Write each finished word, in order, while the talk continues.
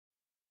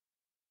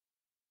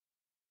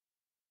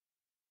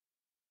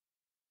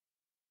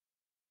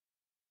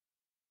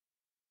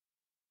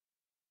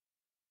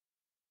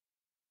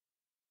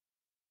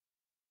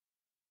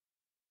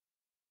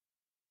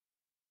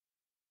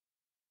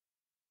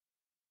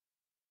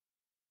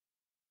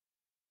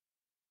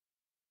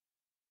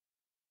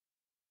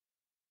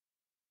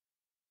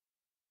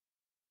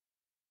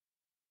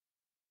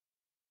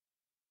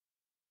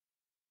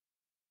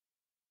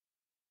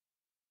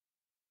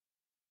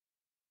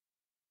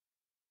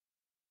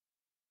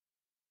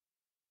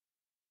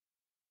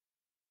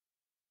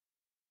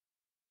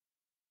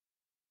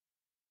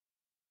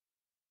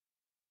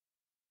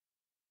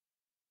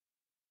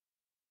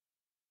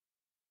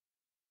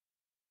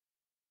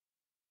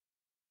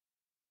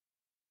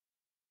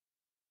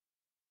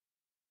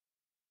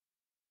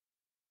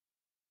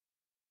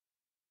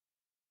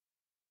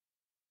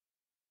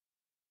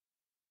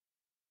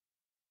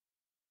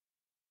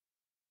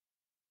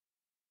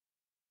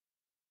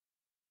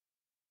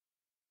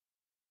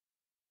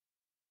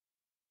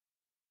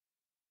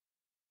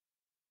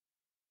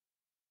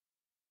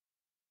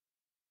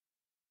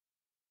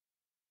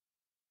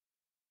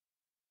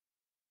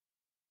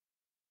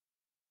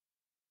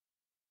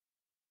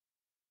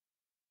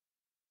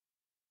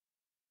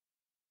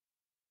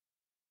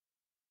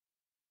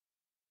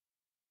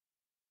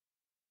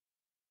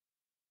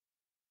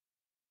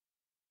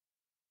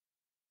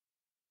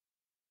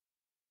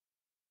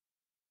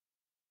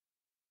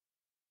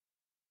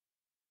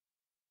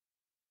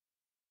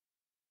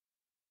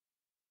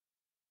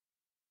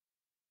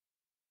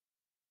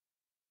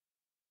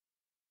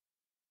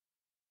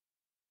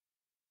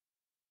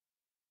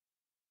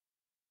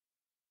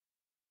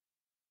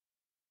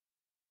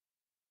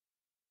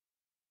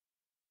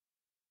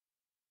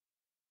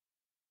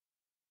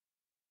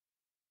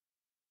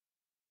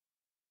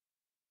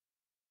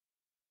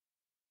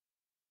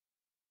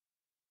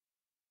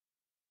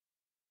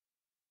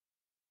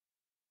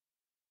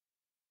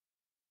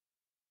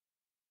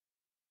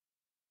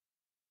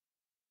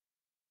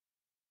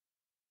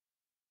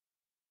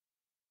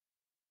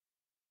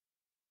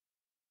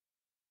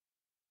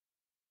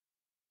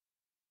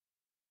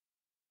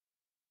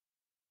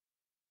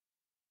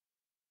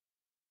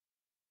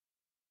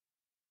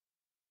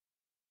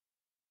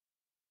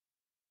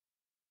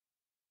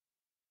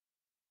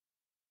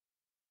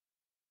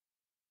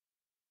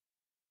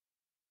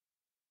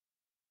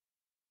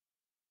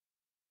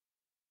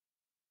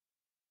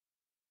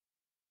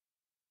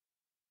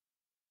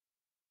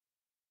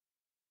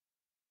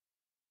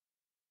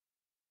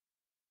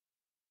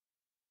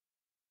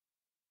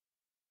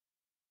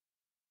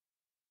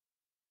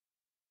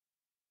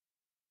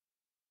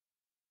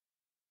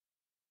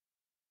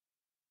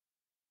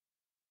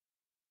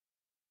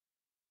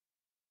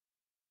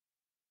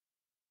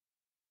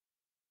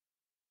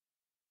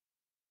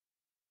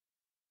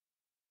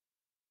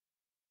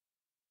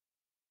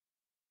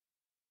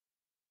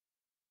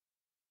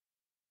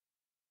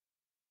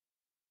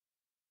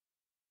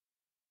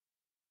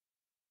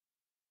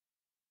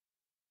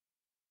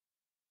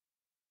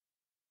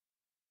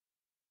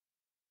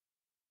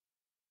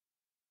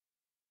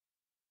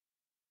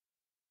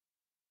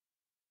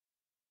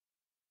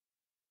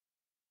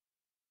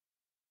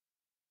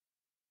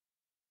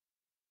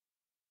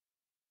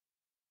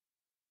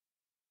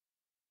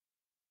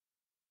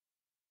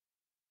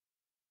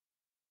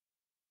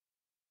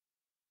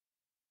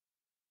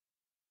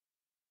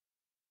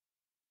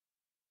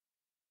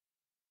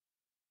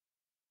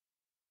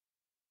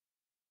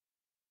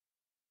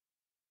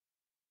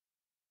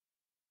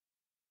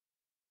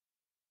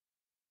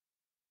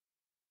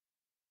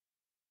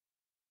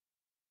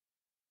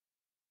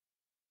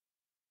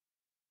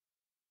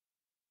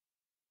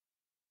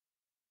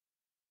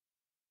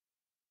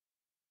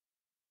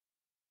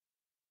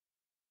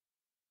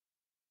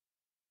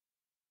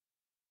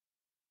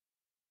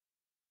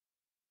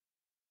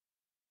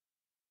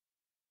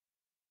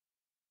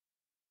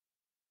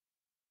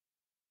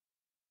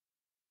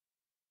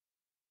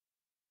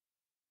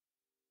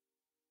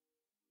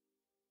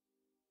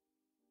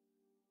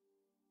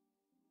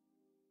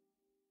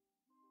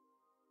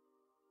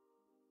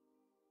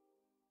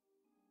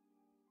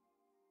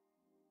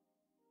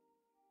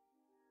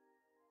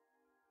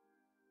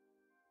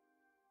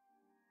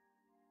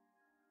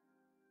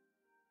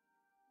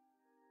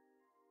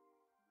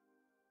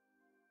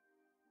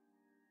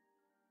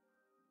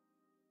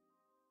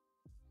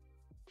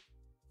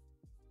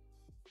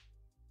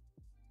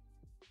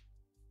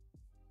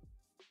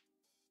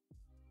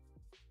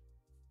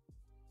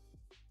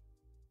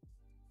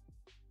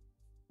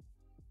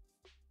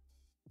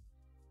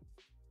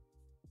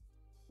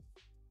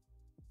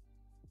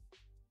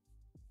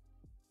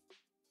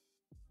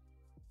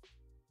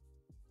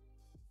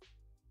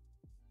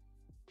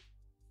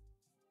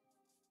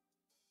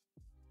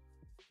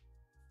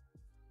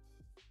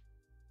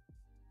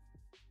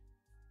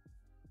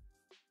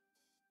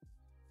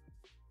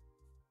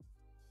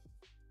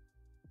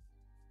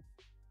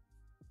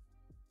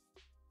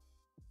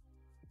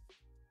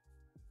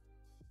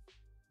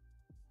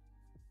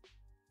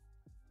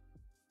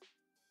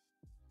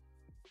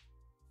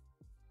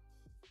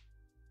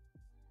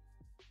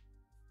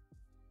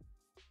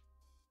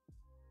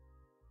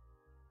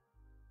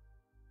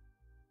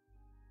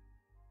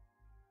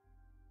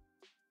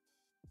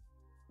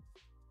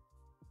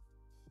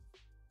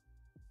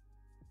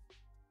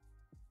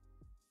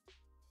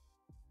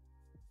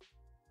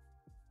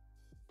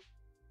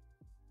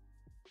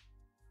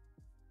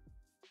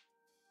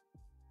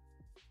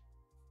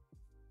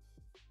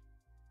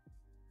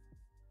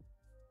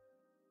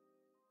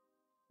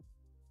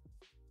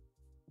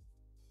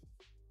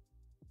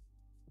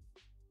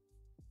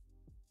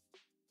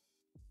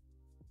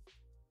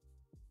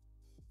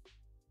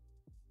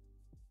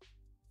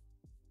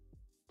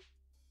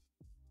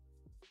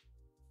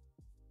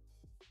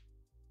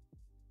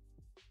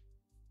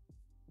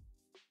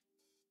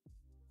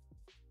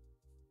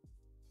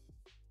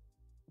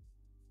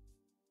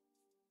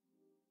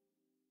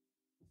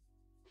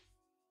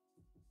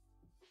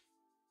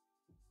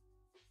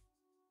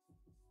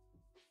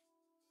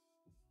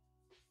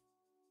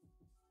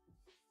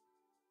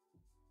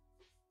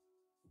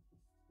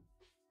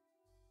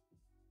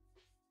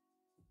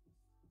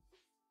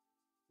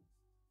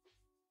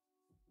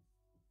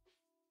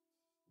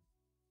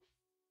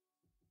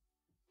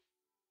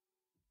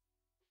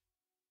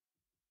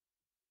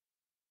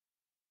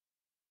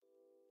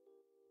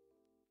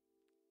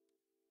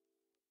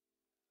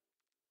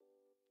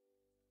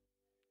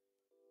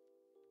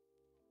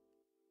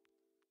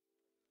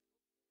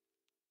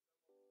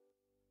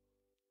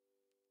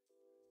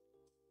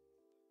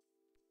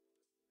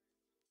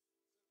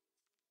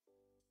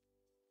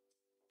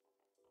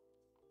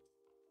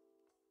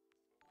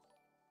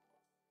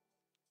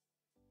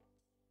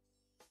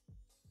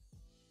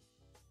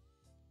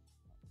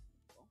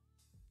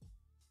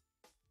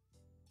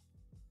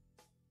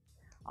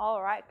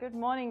All right, good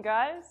morning,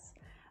 guys.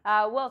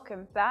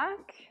 Welcome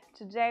back.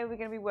 Today we're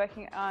going to be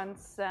working on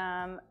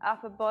some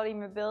upper body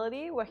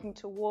mobility, working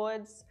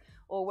towards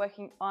or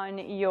working on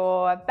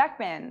your back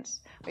bend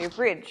or your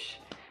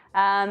bridge.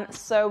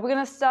 So we're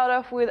going to start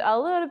off with a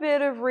little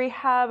bit of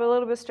rehab, a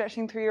little bit of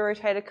stretching through your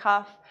rotator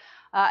cuff,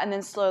 and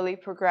then slowly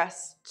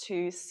progress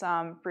to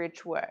some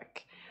bridge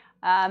work.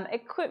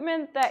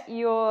 Equipment that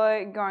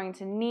you're going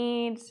to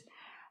need.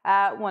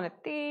 One of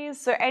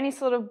these, so any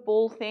sort of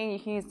ball thing, you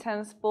can use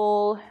tennis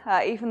ball,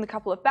 even a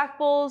couple of back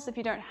balls. If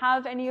you don't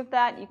have any of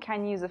that, you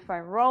can use a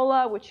foam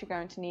roller, which you're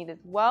going to need as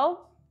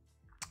well.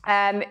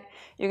 You're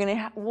going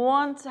to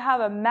want to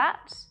have a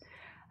mat,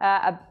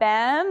 a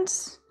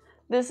band.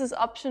 This is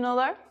optional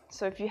though,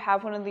 so if you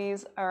have one of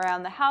these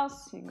around the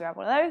house, you can grab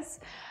one of those.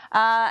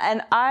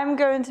 And I'm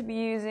going to be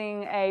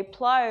using a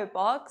plyo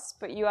box,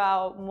 but you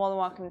are more than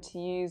welcome to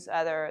use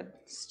either a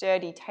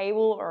sturdy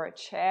table or a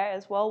chair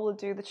as well will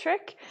do the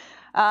trick.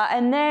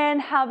 And then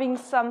having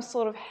some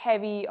sort of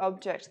heavy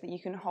object that you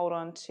can hold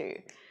on to.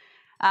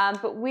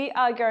 But we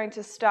are going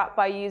to start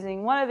by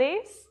using one of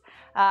these,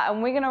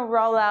 and we're going to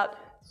roll out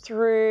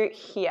through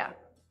here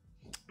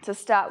to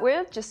start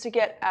with, just to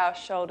get our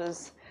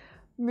shoulders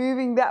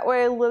moving that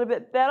way a little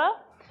bit better.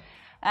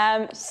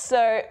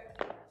 So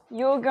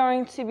you're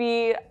going to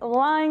be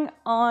lying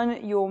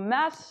on your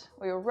mat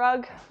or your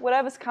rug,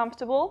 whatever's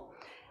comfortable,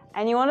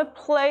 and you want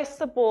to place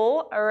the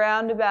ball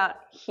around about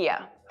here.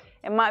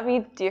 It might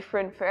be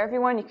different for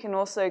everyone. You can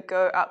also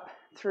go up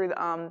through the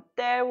arm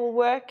there will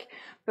work,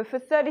 but for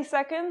 30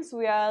 seconds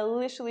we are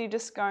literally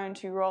just going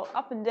to roll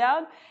up and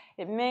down.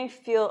 It may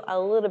feel a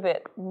little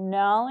bit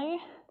gnarly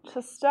to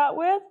start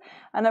with,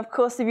 and of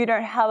course if you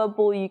don't have a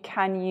ball you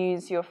can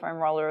use your foam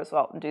roller as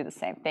well and do the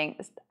same thing.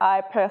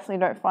 I personally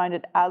don't find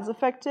it as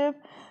effective,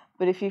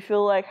 but if you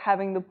feel like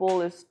having the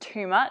ball is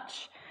too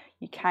much,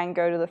 you can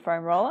go to the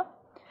foam roller.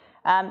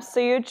 So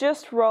you're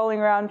just rolling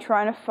around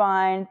trying to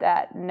find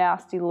that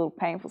nasty little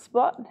painful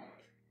spot.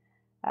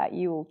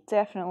 You will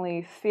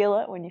definitely feel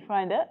it when you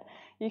find it.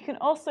 You can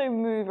also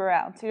move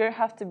around, so you don't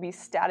have to be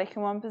static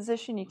in one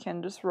position. You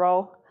can just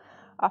roll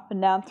up and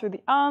down through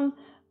the arm.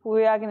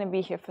 We are going to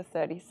be here for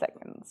 30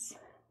 seconds.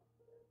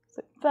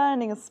 So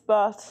finding a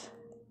spot.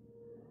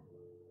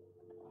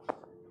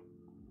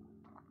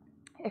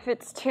 If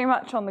it's too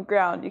much on the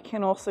ground, you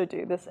can also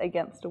do this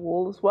against a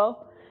wall as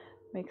well.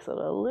 Makes it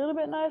a little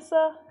bit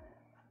nicer.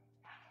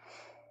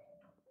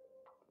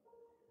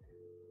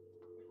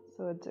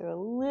 So we'll do a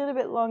little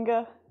bit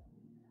longer.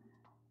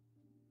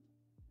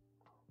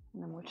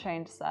 And then we'll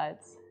change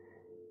sides.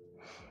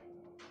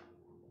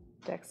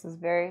 Dex is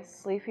very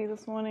sleepy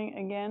this morning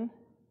again.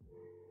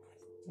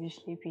 You're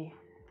sleepy.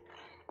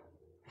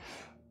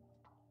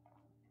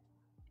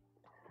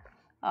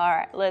 All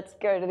right, let's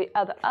go to the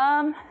other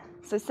arm.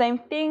 So same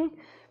thing,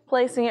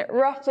 placing it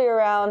roughly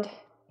around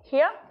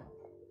here.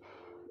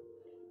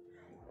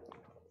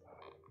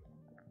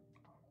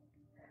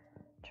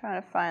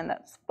 Trying to find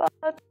that spot.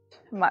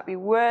 It might be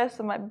worse,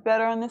 it might be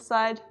better on this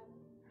side.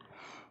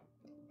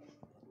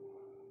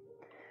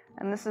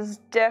 And this is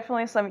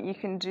definitely something you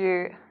can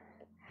do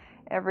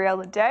every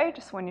other day,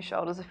 just when your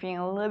shoulders are feeling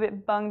a little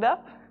bit bunged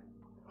up.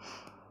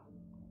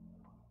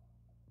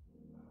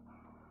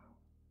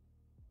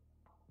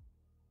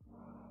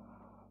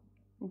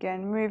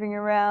 Again, moving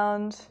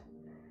around.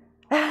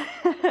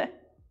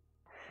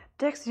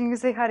 Dexter, you can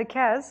say hi to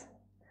Kaz.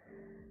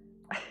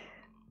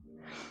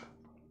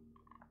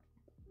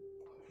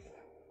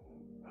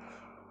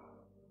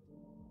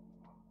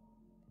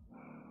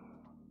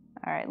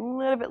 All right, a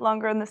little bit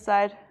longer on this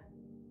side.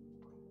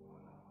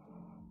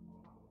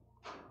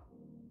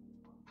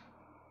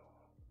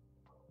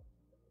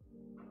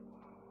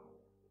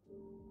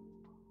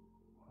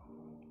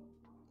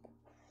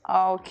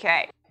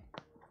 Okay.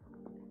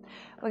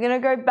 We're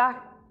going to go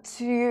back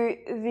to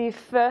the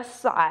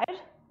first side.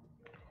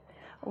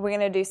 We're going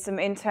to do some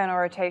internal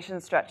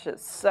rotation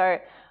stretches. So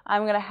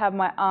I'm going to have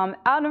my arm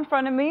out in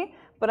front of me,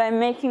 but I'm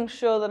making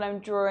sure that I'm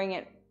drawing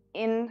it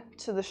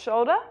into the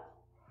shoulder.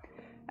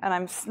 And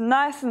I'm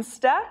nice and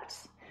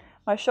stacked.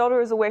 My shoulder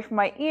is away from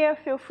my ear.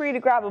 Feel free to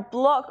grab a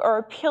block or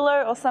a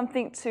pillow or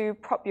something to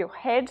prop your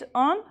head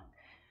on.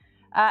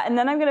 And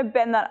then I'm going to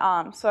bend that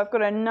arm. So I've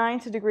got a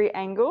 90-degree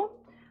angle.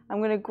 I'm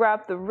going to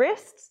grab the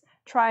wrists,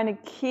 trying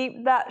to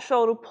keep that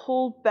shoulder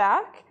pulled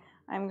back.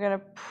 I'm going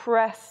to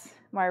press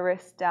my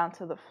wrist down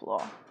to the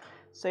floor.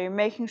 So you're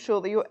making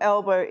sure that your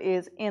elbow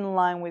is in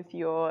line with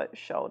your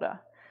shoulder.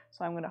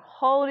 So I'm going to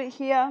hold it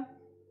here,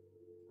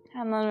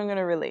 and then I'm going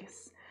to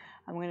release.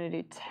 I'm going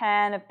to do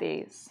 10 of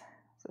these.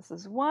 So this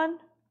is 1,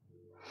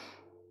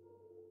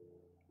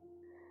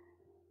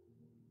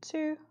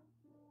 2,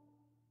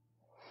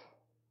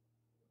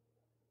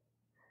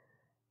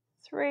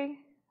 3.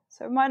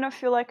 So it might not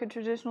feel like a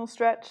traditional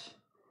stretch.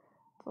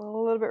 It's a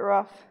little bit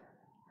rough.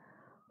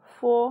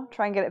 4,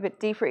 try and get it a bit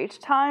deeper each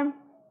time.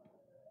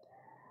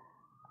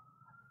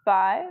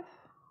 5,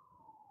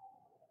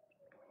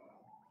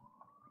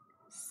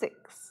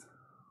 6,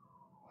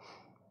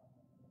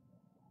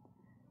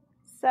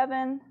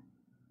 7,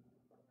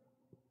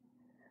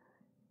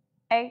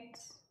 8,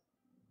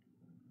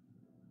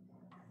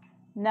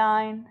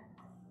 9,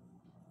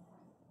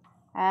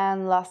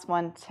 and last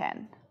one,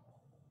 10.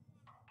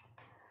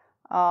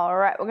 All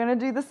right, we're going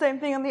to do the same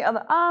thing on the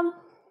other arm.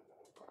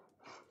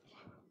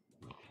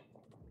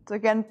 So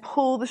again,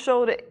 pull the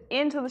shoulder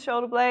into the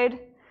shoulder blade,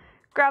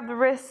 grab the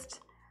wrist,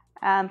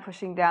 and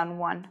pushing down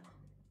 1,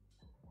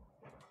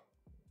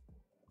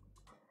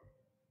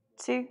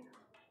 2,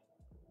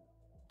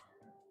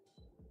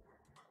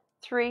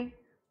 3,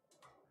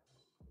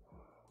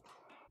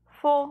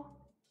 4,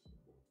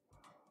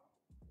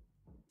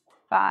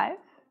 5,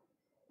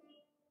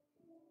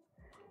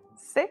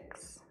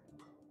 6,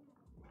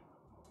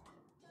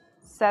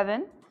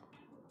 7,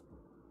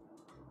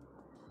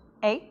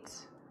 8,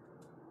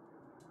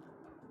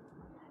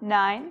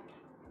 9,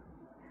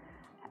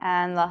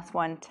 and last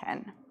one,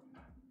 10.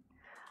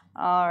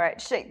 All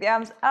right, shake the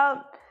arms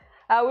out.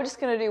 We're just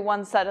going to do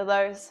one set of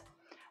those,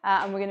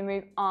 and we're going to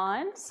move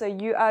on. So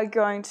you are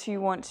going to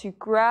want to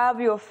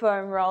grab your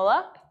foam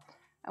roller,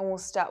 and we'll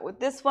start with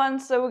this one.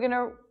 So we're going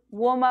to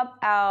warm up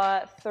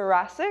our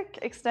thoracic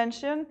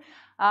extension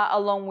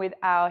along with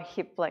our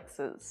hip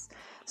flexors.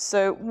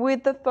 So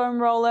with the foam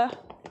roller,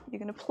 you're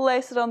going to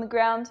place it on the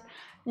ground.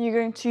 You're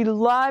going to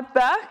lie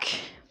back,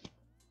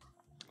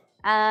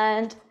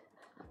 and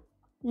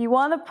you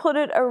want to put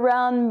it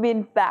around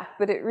mid-back,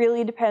 but it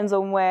really depends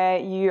on where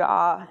you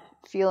are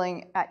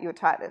feeling at your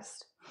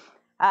tightest.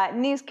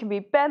 Knees can be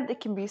bent, they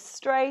can be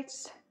straight.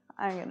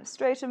 I'm going to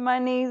straighten my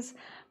knees,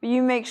 but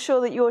you make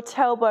sure that your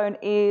tailbone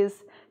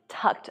is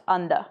tucked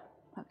under.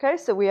 Okay,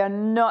 so we are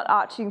not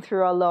arching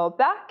through our lower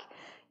back.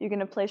 You're going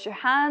to place your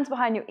hands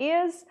behind your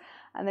ears,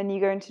 and then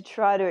you're going to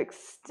try to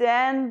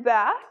extend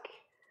back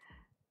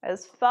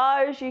as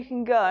far as you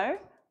can go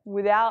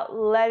without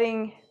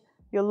letting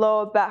your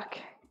lower back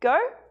go,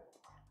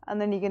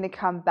 and then you're going to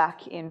come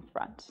back in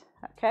front.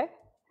 Okay,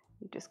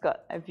 you've just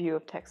got a view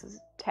of Tex's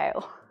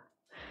tail.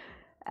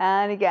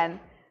 And again,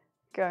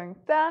 going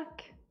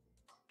back.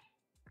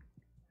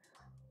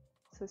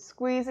 So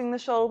squeezing the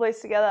shoulder blades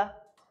together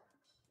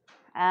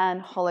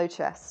and hollow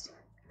chest.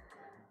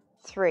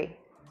 3.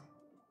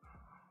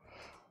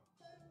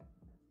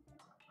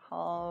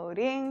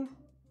 Holding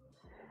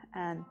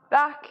and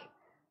back.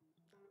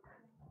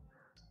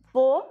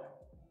 4.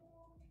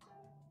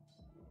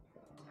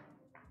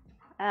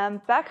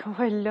 And back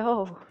away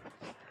low.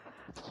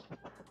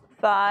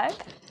 5.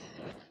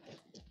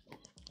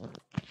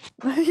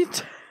 You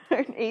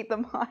don't eat the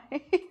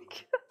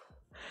mic.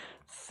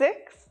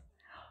 6.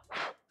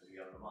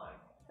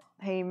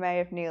 He may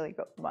have nearly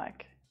got the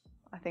mic.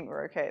 I think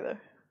we're okay though.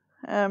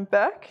 And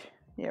back.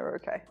 Yeah, we're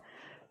okay.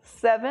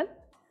 7.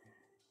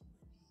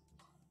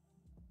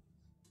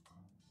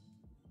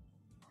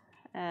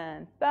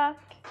 And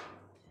back.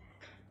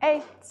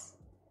 8.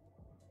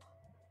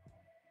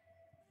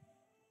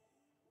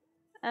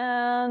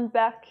 And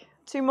back.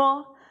 2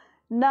 more.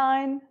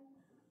 9.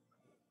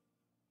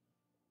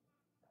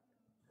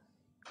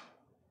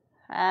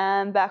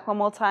 And back one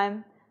more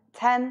time.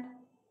 10.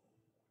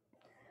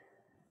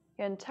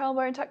 Again,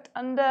 tailbone tucked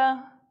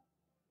under.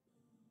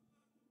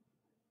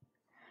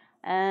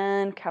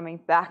 And coming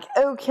back.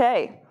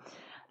 Okay.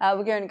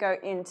 We're going to go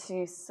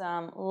into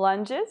some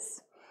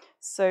lunges.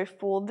 So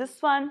for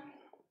this one,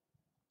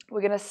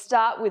 we're going to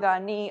start with our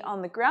knee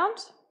on the ground.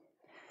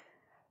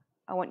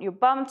 I want your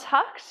bum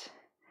tucked,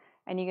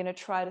 and you're going to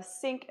try to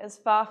sink as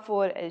far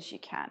forward as you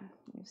can.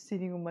 I'm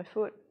sitting on my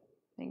foot.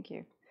 Thank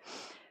you.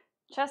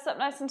 Chest up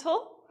nice and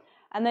tall.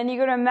 And then you're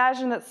going to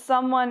imagine that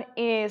someone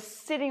is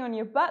sitting on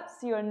your butt,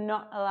 so you're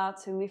not allowed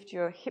to lift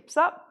your hips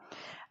up.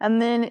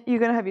 And then you're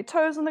going to have your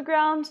toes on the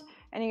ground,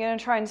 and you're going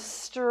to try and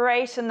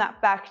straighten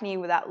that back knee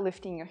without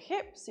lifting your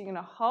hips. So you're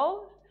going to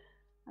hold,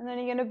 and then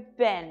you're going to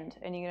bend,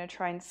 and you're going to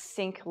try and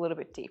sink a little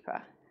bit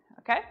deeper.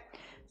 Okay?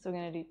 So we're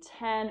going to do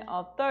 10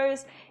 of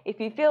those. If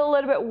you feel a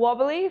little bit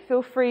wobbly,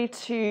 feel free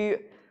to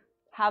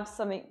have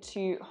something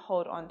to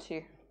hold on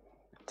to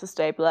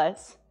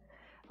stabilize.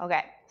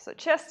 Okay, so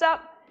chest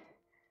up,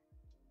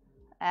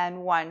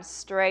 and 1,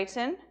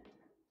 straighten,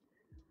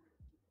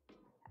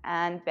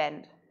 and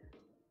bend,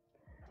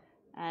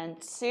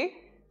 and 2,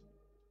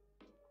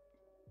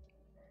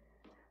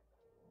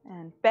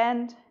 and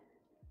bend,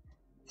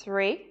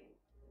 3,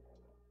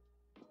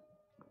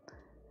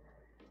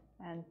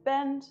 and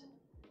bend,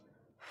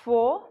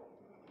 4,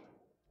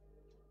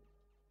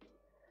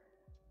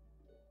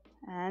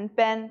 and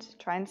bend,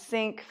 try and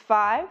sink,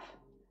 5,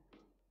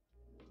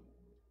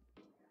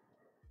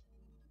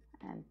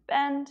 and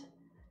bend,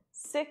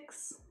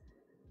 6,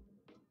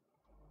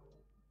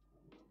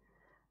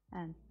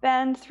 and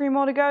bend, 3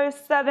 more to go,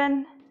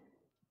 7,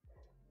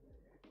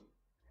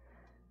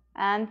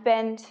 and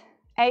bend,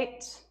 8,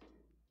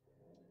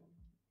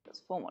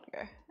 there's 4 more to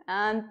go,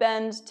 and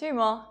bend, 2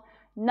 more,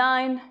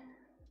 9,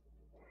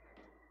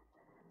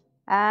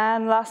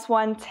 and last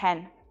one,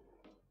 10,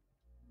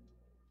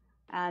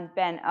 and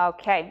bend.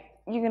 Okay,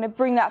 you're going to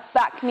bring that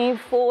back knee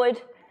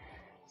forward.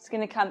 It's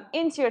going to come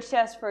into your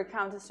chest for a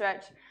counter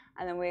stretch,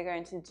 and then we're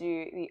going to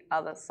do the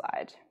other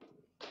side.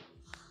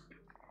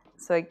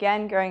 So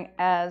again, going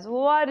as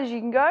wide as you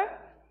can go.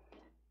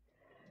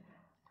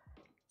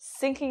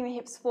 Sinking the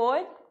hips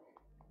forward.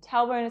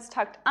 Tailbone is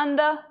tucked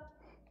under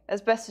as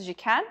best as you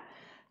can.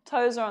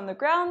 Toes are on the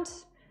ground.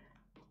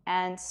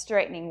 And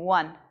straightening.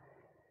 1.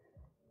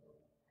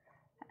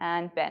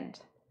 And bend.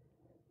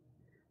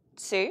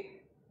 2.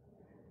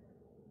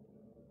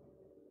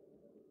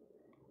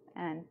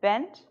 And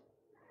bend.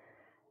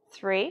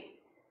 3.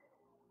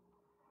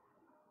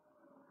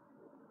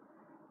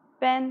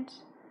 Bend.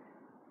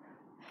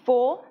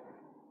 4.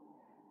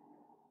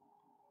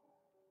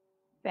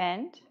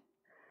 Bend.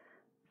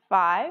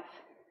 5.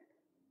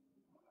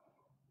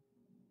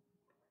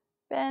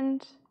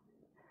 Bend.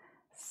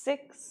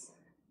 6.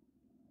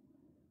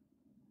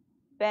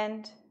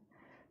 Bend.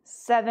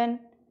 7.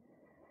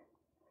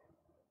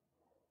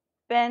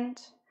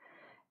 Bend.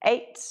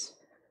 8.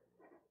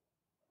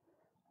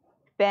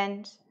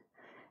 Bend.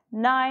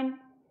 9.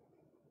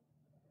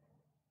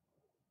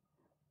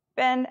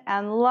 Bend.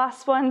 And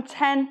last one,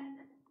 10.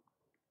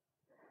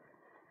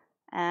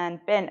 And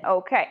bend.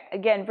 Okay,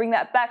 again, bring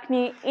that back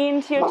knee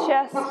into your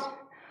chest.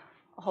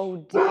 Oh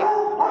dear.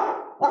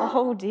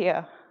 Oh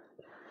dear.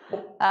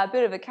 A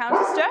bit of a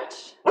counter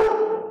stretch.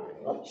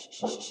 Shh,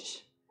 shh, shh.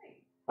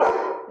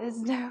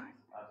 There's no.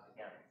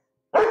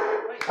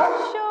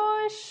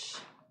 Shush.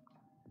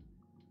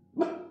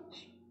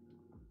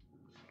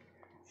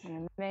 It's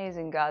an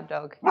amazing guard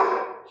dog.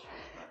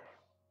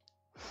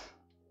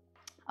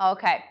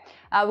 Okay,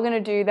 we're going to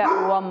do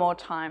that one more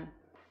time.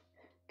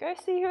 Go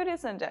see who it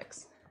is,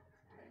 Index.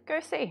 Go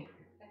see.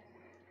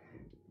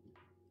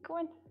 Go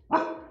on.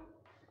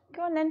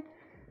 Go on then.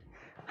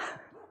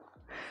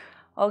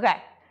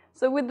 Okay,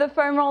 so with the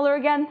foam roller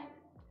again,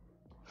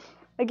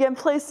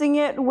 placing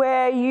it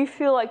where you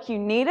feel like you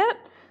need it.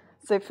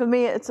 So for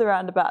me, it's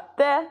around about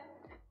there.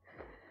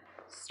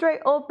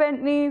 Straight or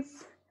bent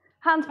knees,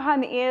 hands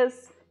behind the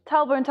ears,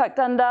 tailbone tucked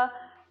under,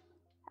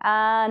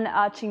 and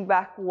arching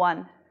back.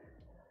 1.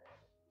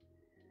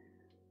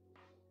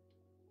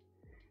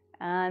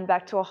 And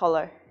back to a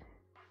hollow.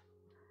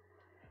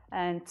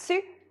 And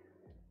 2.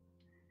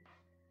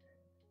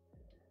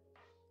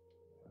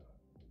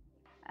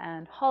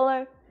 And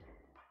hollow.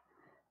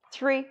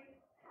 3.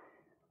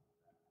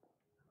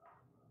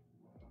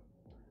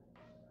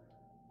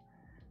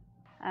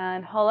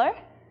 And hollow.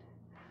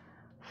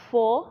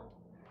 4.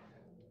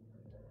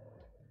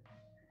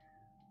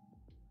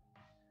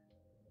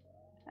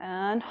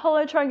 And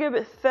hollow, try and go a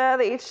bit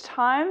further each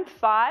time.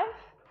 5.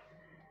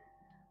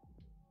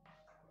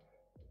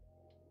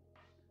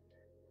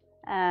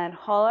 And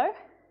hollow.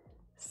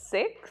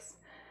 6.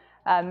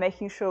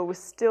 Making sure we're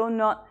still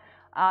not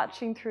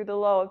arching through the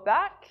lower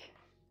back.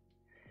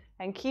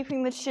 And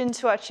keeping the chin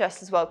to our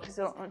chest as well, because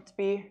we don't want to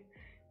be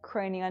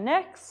craning our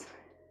necks.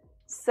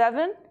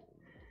 7.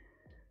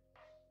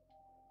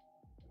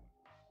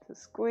 So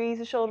squeeze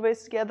the shoulder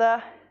blades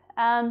together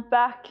and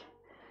back.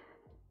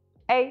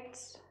 8.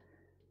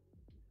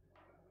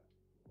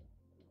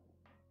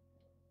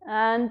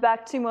 And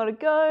back. 2 more to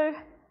go.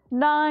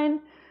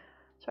 9.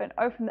 Try and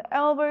open the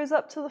elbows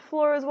up to the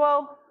floor as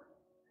well.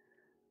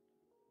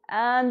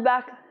 And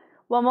back.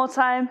 1 more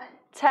time.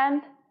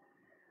 10.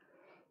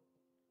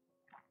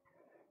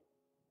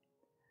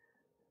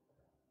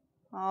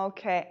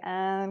 Okay,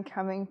 and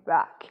coming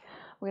back.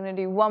 We're going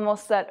to do 1 more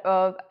set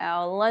of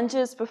our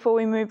lunges before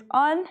we move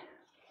on.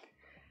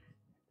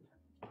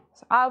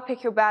 So I'll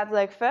pick your bad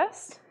leg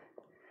first,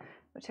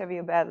 whichever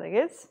your bad leg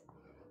is.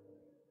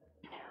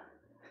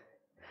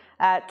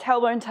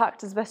 Tailbone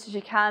tucked as best as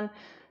you can.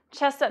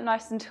 Chest up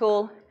nice and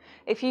tall.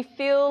 If you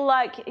feel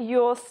like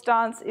your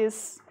stance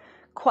is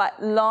quite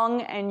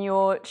long and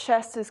your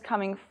chest is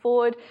coming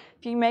forward,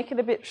 if you make it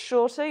a bit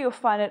shorter, you'll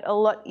find it a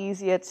lot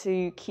easier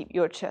to keep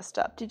your chest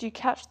up. Did you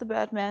catch the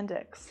bad man,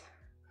 Dex?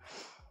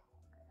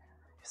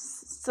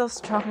 Still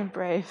strong and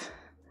brave.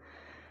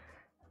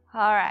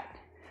 All right,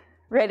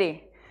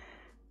 ready.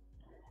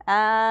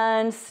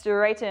 And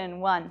straighten.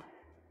 1.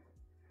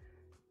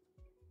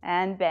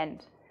 And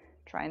bend.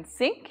 Try and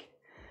sink.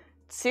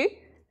 2.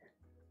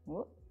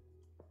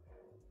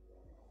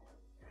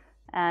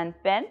 And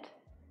bend.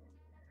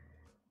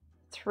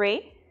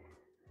 3.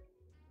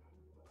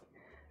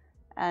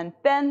 And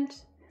bend.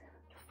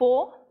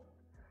 4.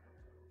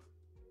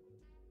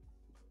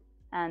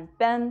 And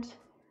bend.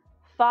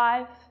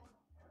 5.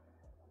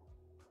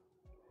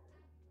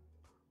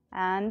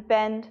 And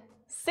bend.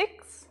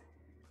 6.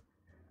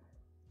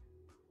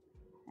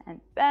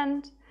 And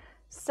bend.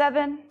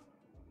 7.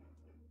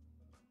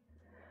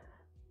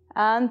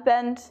 And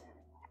bend.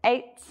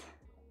 8.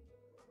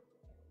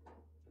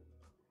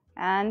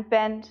 And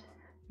bend.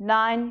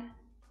 9.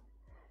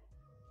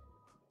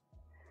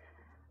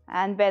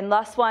 And bend.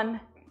 Last one.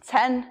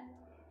 10.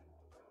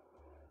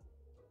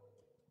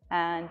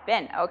 And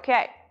bend.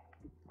 Okay.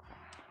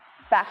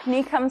 Back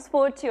knee comes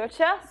forward to your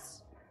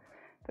chest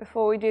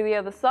before we do the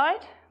other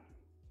side.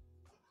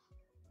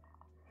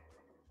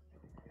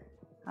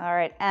 All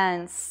right,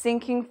 and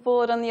sinking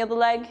forward on the other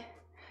leg.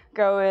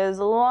 Go as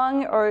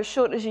long or as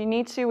short as you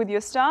need to with your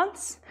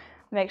stance.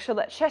 Make sure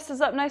that chest is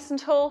up nice and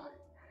tall.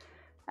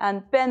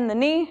 And bend the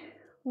knee.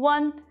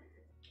 1.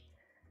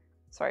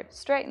 Sorry,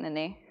 straighten the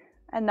knee.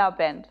 And now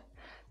bend.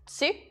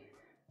 2.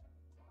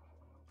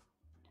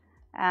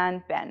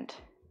 And bend.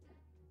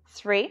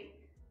 3.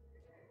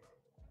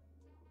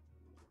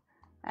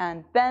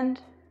 And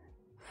bend.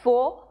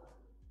 4.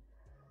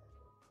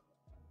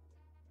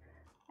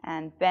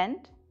 And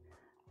bend.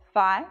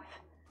 5.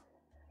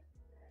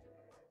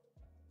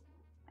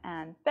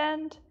 And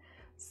bend.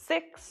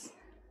 6.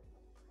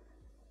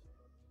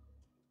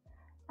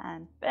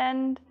 And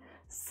bend.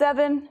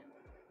 7.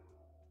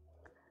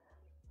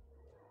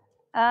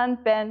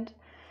 And bend.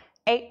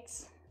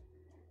 8.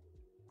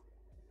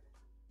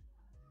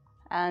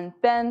 And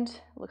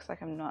bend. Looks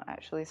like I'm not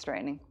actually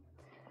straightening.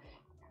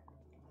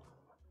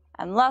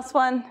 And last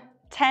one,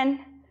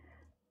 10.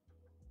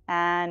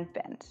 And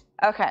bend.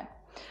 Okay.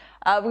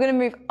 We're going to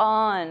move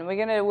on. We're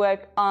going to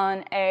work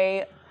on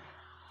a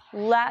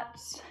lat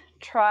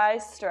tri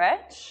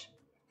stretch.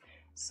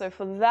 So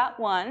for that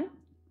one,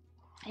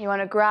 you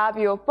want to grab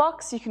your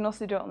box. You can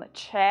also do it on the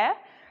chair,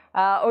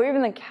 or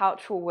even the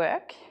couch will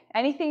work.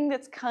 Anything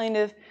that's kind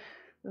of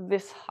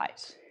this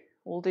height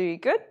will do you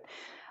good.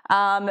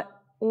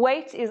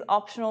 Weight is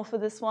optional for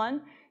this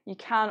one. You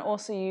can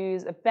also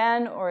use a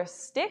band or a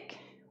stick.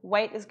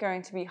 Weight is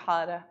going to be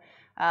harder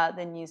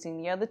than using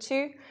the other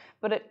two,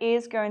 but it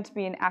is going to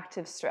be an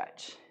active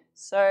stretch.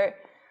 So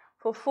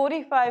for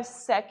 45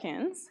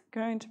 seconds,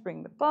 going to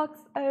bring the box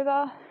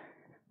over.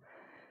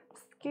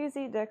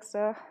 Excusey,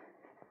 Dexter.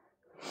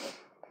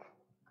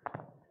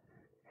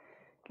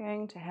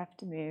 Going to have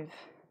to move.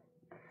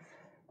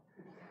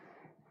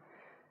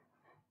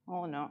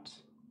 Or not.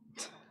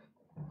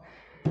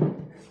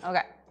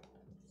 Okay.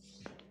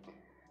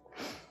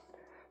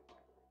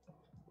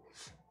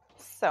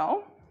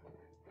 So,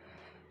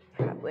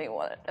 probably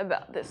want it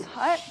about this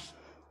height.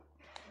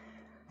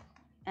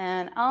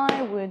 And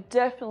I would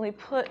definitely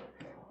put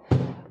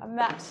a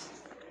mat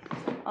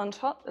on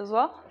top as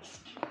well.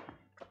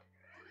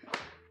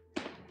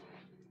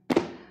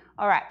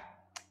 All right,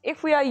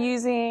 if we are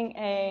using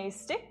a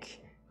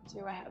stick,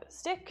 do I have a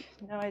stick?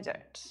 No, I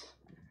don't.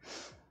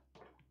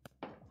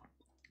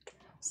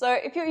 So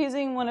if you're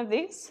using one of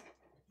these,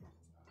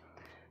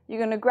 you're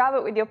going to grab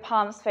it with your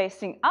palms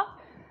facing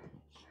up.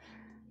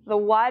 The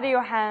wider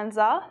your hands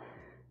are,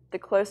 the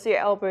closer your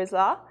elbows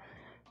are,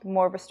 the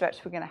more of a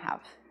stretch we're going to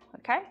have,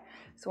 okay?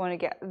 So we want to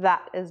get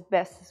that as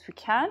best as we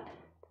can.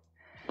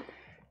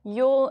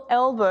 Your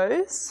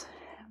elbows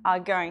are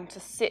going to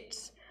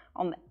sit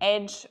on the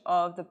edge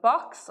of the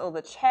box or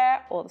the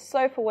chair or the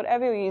sofa,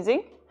 whatever you're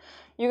using.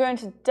 You're going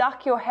to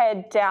duck your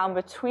head down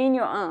between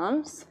your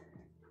arms,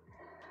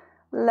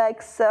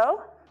 like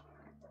so.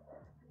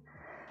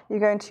 You're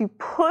going to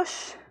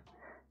push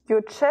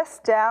your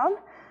chest down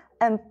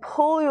and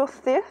pull your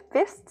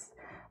fists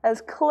as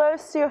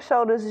close to your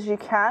shoulders as you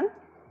can.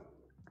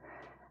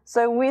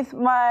 So with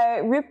my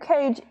rib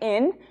cage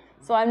in,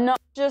 so I'm not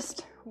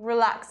just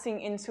relaxing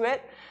into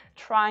it,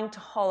 trying to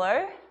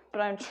hollow, but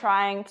I'm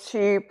trying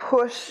to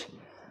push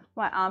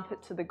my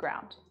armpit to the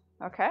ground,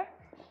 okay?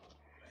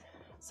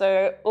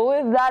 So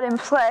with that in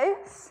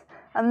place,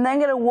 I'm then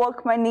gonna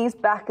walk my knees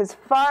back as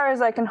far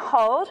as I can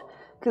hold,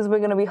 because we're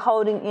gonna be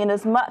holding in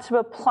as much of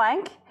a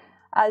plank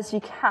as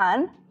you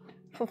can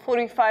for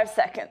 45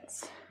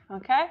 seconds,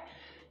 okay?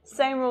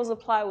 Same rules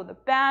apply with a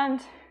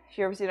band. If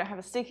you obviously don't have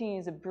a stick, you can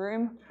use a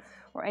broom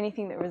or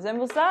anything that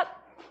resembles that.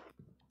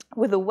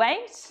 With a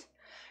weight,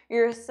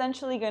 you're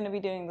essentially going to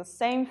be doing the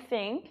same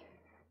thing,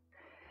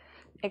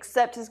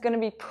 except it's going to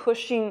be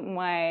pushing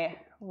my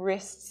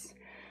wrists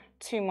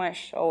to my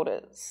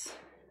shoulders,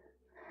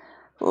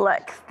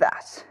 like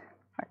that,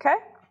 okay?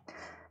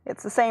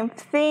 It's the same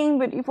thing,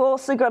 but you've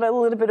also got a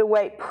little bit of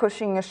weight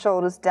pushing your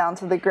shoulders down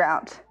to the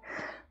ground.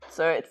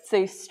 So it's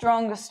a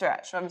stronger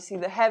stretch. Obviously,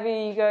 the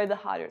heavier you go, the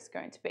harder it's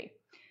going to be.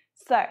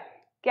 So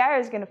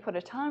Gary's going to put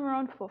a timer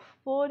on for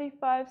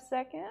 45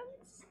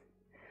 seconds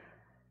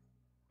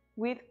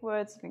with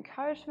words of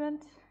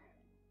encouragement.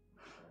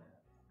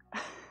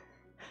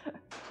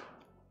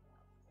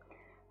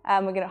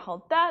 And we're going to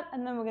hold that,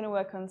 and then we're going to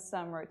work on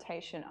some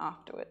rotation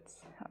afterwards,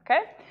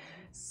 okay?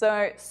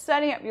 So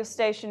setting up your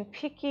station,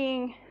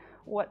 picking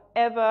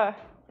whatever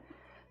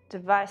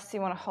device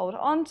you want to hold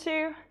on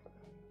to,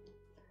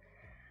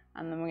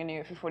 and then we're going to do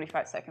it for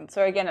 45 seconds.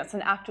 So again, it's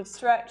an active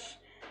stretch.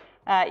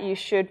 You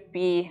should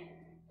be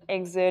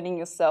exerting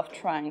yourself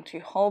trying to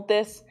hold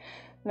this.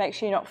 Make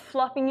sure you're not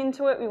flopping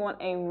into it. We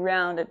want a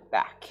rounded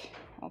back,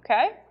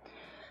 okay?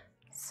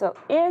 So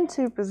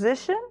into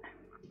position,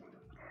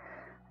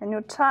 and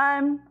your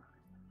time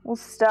will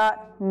start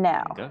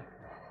now. Okay.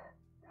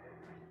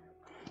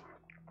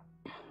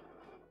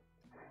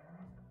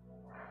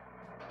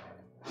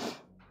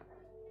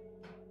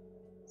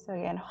 So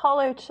again,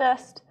 hollow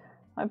chest,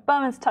 my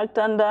bum is tucked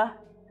under.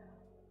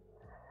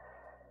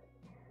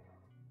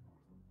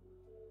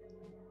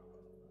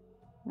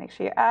 Make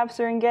sure your abs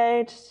are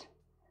engaged.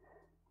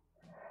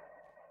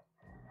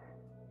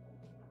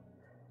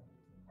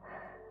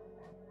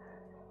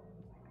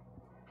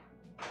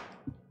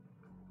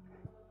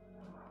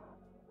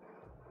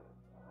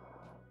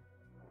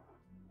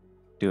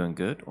 Doing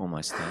good,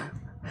 almost there.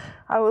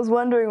 I was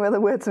wondering where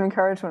the words of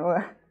encouragement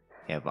were.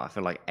 Yeah, but I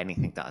feel like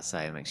anything that I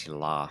say makes you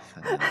laugh,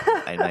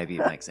 and maybe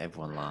it makes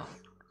everyone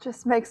laugh.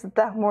 Just makes it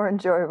that more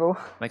enjoyable.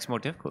 Makes it more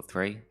difficult.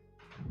 3,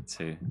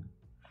 2,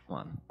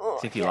 1. Oh,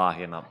 So if you laugh,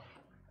 you're not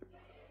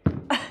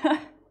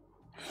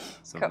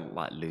sort of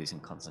like losing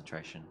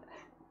concentration.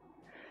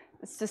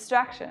 It's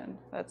distraction.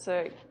 That's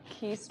a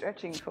key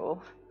stretching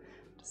tool.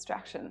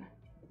 Distraction.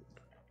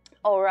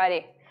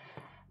 Alrighty.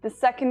 The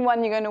second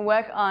one you're going to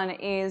work on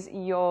is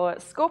your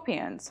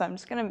scorpion. So I'm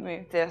just going to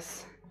move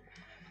this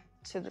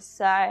to the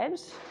side.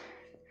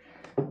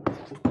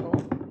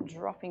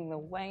 Dropping the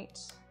weight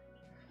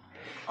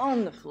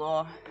on the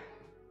floor.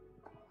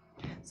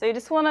 So you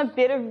just want a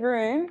bit of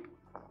room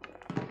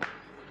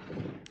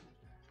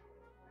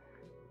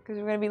because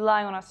we're going to be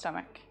lying on our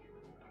stomach.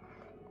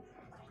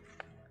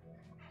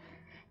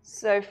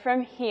 So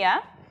from here,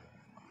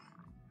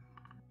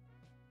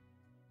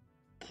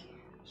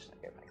 should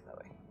I go back that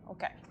way?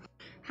 Okay.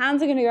 Hands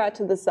are going to go out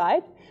to the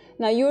side.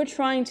 Now you're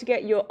trying to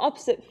get your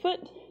opposite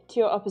foot to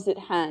your opposite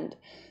hand.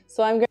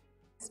 So I'm going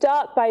to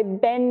start by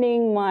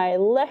bending my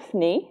left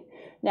knee.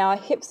 Now our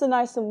hips are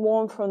nice and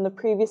warm from the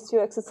previous 2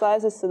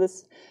 exercises, so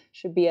this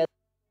should be a...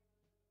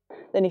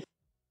 Then if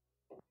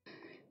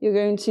you're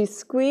going to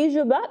squeeze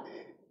your butt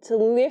to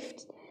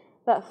lift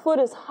that foot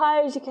as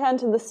high as you can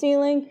to the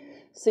ceiling,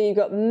 so you've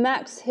got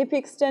max hip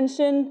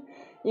extension.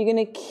 You're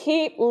going to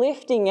keep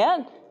lifting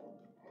it,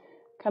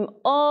 come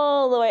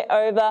all the way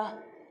over,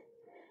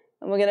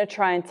 and we're going to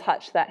try and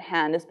touch that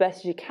hand as best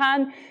as you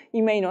can.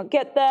 You may not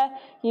get there.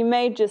 You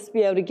may just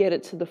be able to get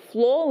it to the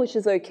floor, which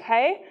is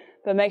okay,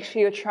 but make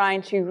sure you're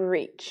trying to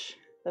reach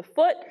the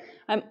foot.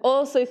 I'm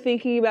also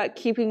thinking about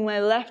keeping my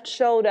left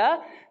shoulder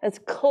as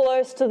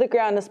close to the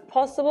ground as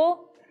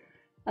possible.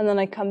 And then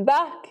I come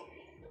back.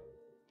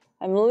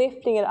 I'm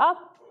lifting it up.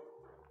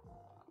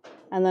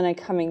 And then I'm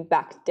coming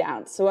back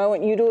down. So I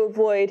want you to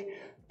avoid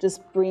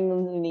just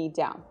bringing the knee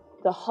down.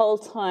 The whole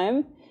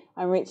time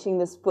I'm reaching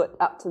this foot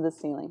up to the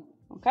ceiling,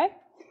 okay?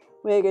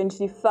 We're going to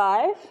do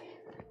 5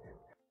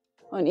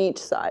 on each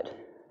side.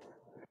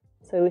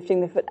 So lifting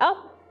the foot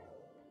up,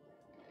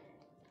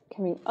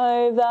 coming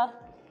over,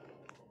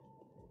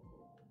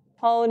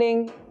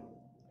 holding.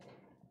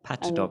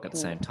 Pat your dog at the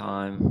same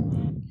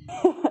time.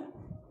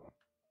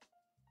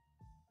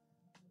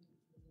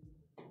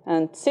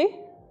 And 2.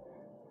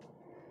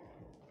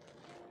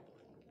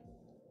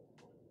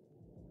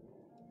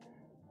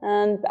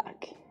 And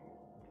back.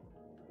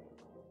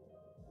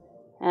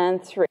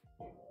 And 3.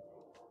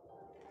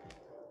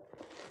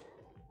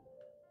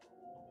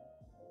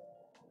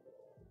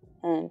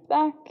 And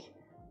back.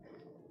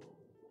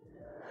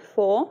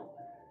 4.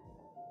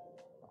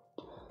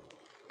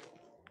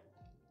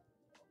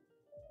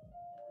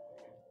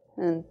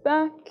 And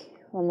back.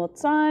 One more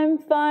time.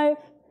 5.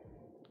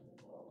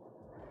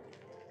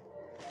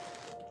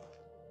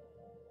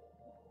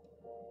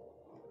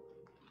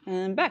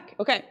 And back.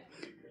 Okay.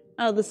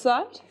 Other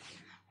side.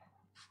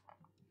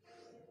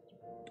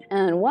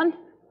 And 1.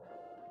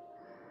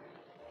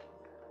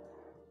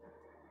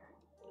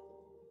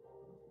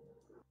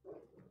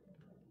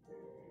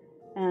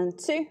 And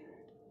 2.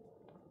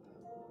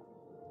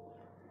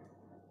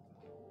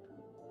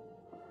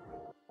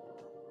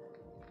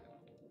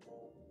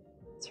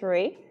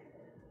 Three.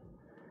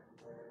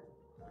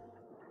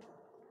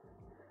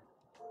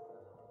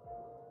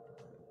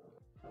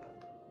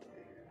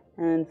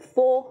 And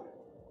 4.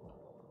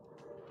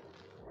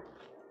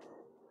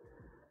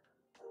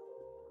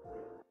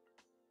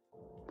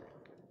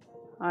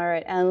 All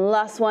right, and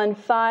last one,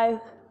 5.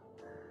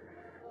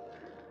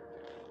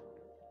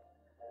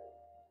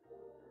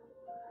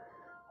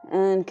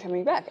 And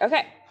coming back.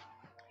 Okay,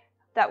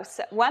 that was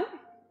set 1.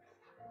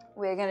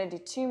 We're going to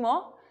do 2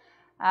 more,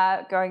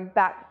 going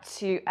back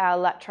to our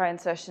lat tri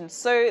insertion.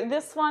 So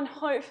this one,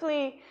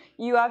 hopefully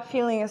you are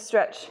feeling a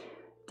stretch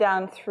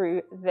down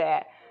through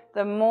there.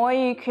 The more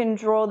you can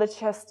draw the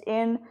chest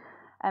in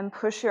and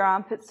push your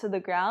armpits to the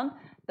ground,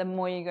 the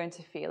more you're going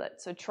to feel it.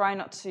 So try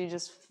not to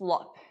just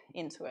flop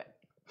into it.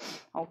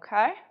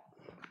 Okay?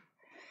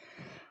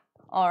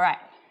 All right.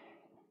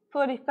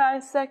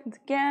 45 seconds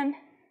again.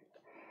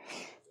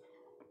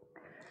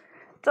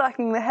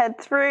 Ducking the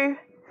head through.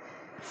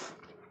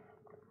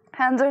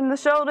 Hands on the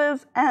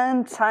shoulders,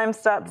 and time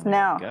starts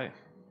now. Go.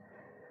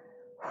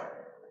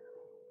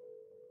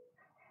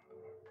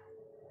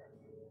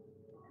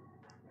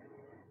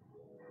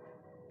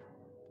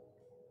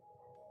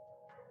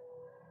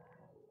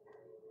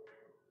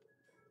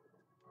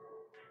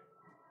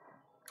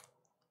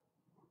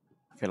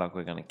 I feel like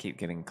we're going to keep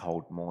getting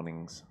cold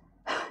mornings.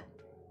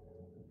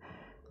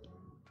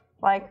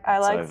 Like, I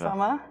like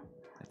summer,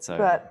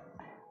 but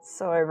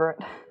so over it.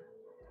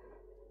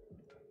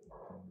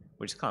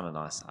 Which is kind of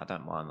nice. I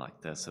don't mind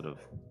like the sort of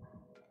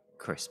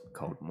crisp,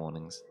 cold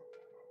mornings.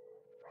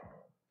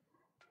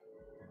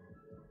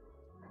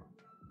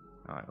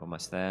 All right,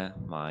 almost there.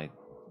 My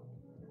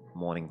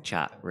morning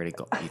chat really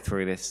got you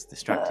through this,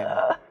 distracted.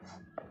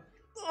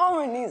 Oh,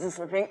 my knees are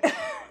slipping.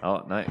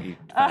 Oh, no, you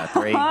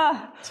 3,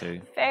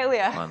 2,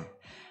 failure. 1.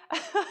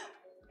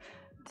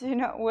 Do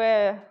not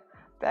wear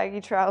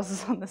baggy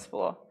trousers on this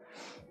floor.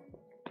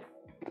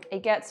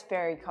 It gets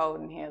very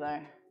cold in here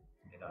though.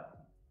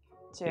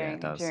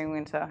 During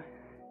winter.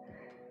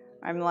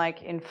 I'm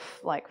like in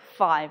like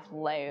 5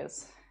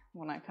 layers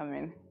when I come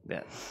in.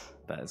 Yeah,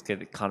 but it's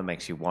good. It kind of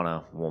makes you want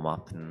to warm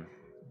up and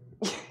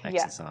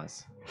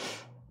exercise.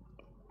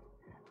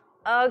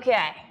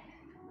 Okay,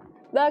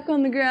 back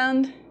on the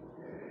ground,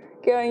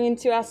 going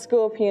into our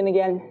scorpion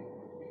again.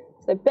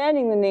 So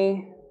bending the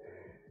knee,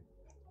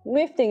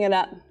 lifting it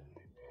up,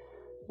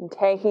 and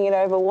taking it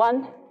over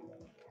 1.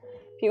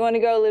 If you want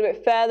to go a little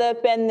bit further,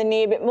 bend the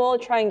knee a bit more,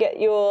 try and get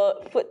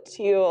your foot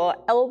to your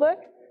elbow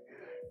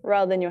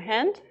rather than your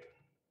hand.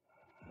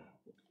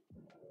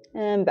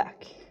 And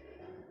back.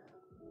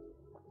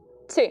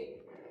 2.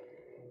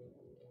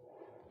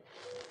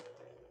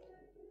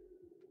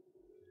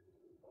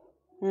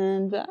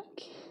 And back.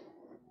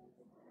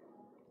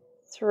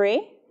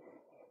 3.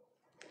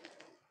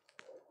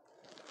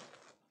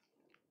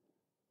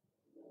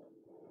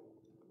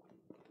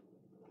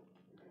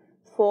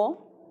 4.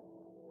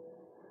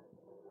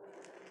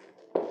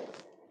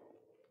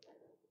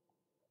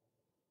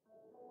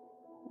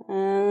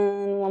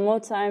 And one more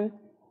time.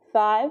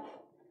 5.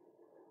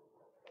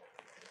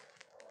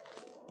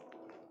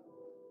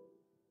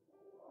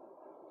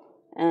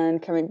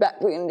 And coming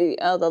back, we're going to do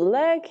the other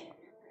leg.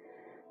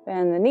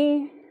 Bend the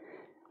knee.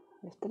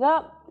 Lift it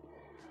up.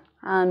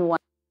 And 1.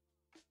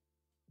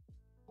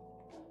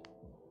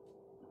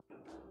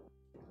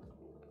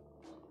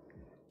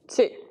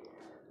 2.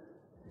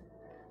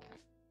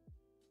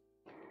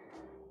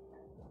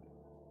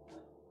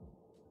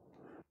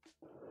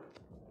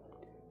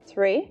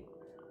 3.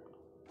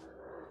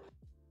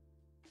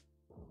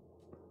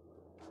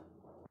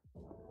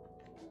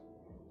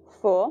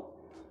 4.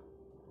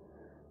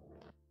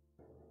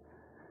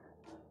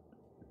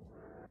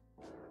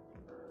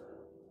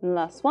 And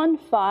last one,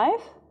 5.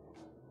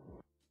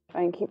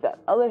 Try and keep that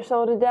other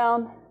shoulder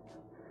down.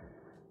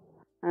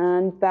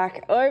 And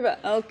back over.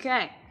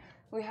 Okay,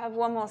 we have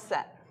one more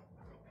set.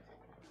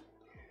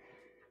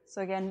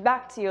 So again,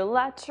 back to your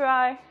lat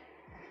try.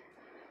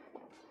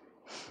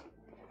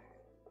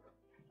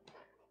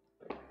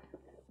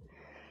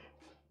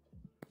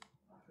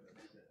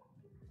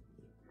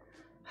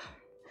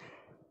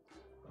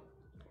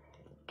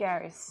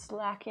 Gary's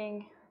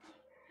slacking.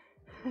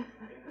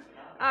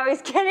 Oh,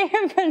 he's getting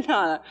a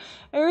banana.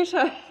 I wish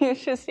he was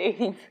just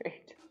eating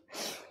fruit.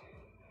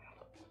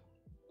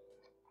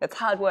 It's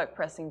hard work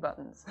pressing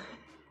buttons.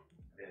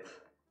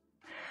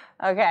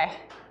 Okay.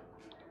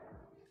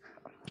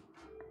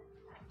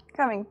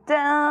 Coming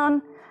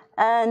down,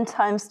 and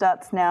time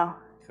starts now.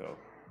 Cool.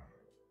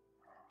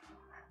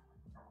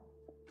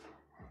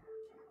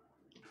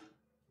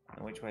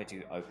 And which way do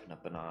you open a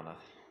banana?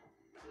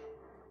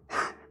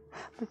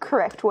 The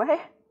correct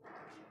way.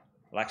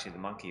 Well, actually, the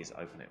monkeys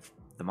open it.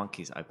 The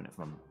monkeys open it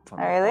from the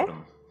really?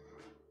 bottom,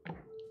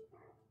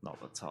 not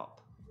the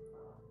top.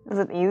 Is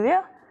it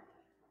easier?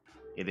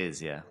 It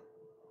is, yeah.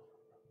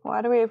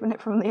 Why do we open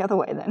it from the other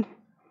way then?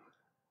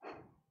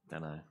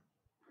 Don't know.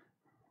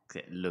 'Cause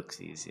it looks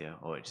easier,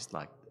 or it just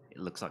like it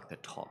looks like the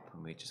top,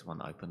 and we just want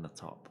to open the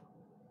top.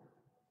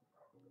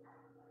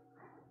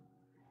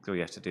 So all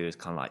you have to do is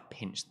kind of like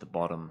pinch the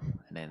bottom,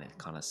 and then it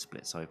kind of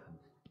splits open.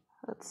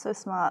 That's so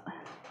smart.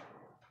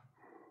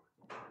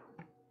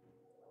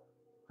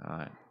 All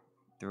right,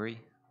 3,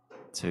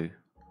 2,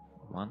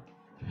 1.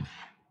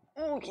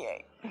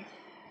 Okay.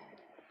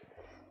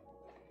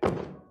 All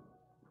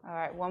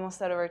right, one more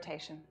set of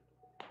rotation.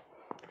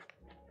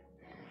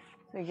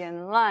 So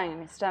again, lying on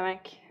your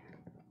stomach.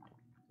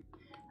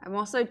 I'm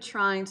also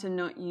trying to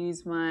not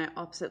use my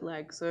opposite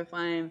leg. So if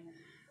I'm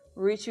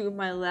reaching with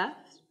my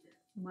left,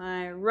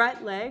 my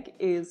right leg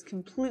is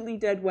completely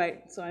dead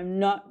weight. So I'm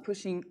not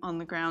pushing on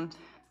the ground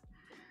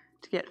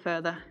to get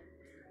further.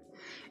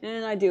 In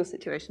an ideal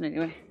situation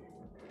anyway.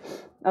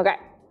 Okay.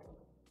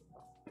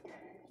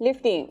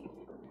 Lifting.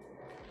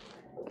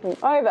 Coming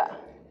over.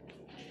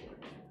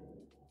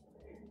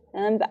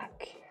 And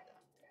back.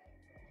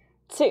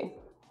 2.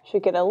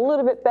 Should get a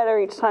little bit better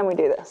each time we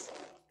do this.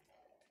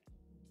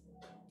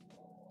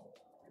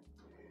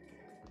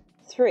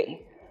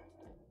 3.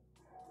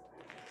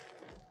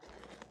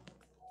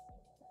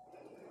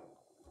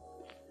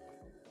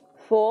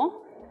 4.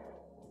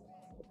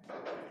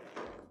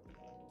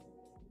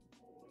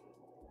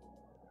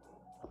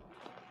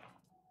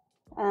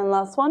 And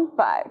last one,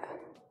 5.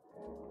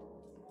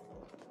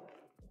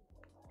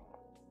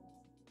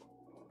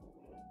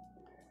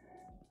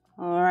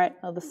 All right,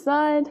 other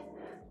side.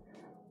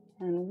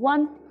 And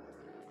 1.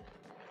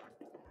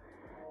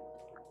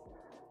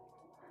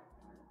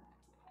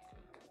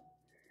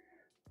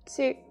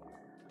 2.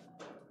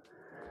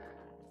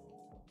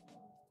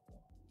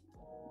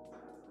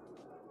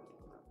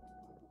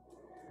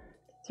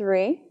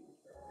 3.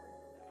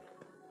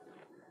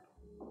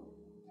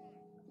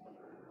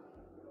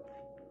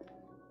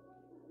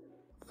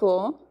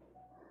 4.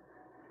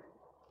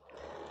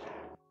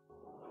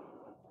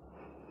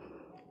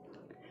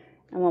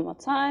 And one more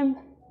time,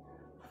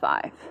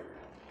 5.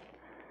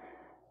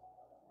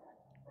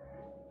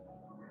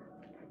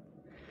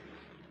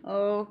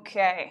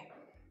 Okay.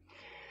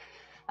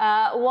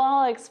 While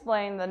I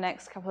explain the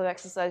next couple of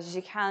exercises,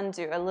 you can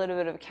do a little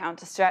bit of a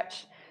counter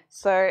stretch.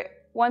 So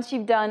once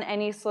you've done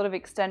any sort of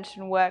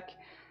extension work,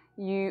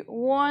 you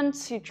want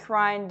to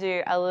try and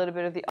do a little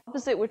bit of the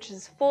opposite, which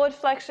is forward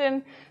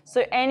flexion.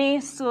 So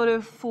any sort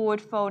of forward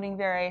folding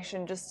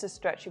variation just to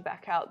stretch your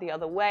back out the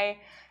other way,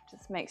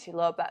 just makes your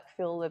lower back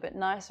feel a little bit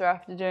nicer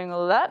after doing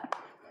all of that.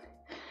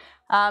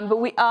 But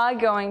we are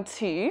going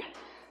to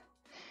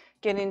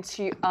get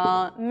into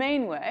our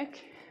main work.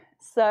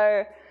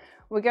 So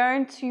we're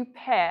going to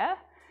pair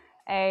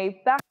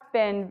a back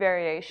bend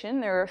variation.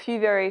 There are a few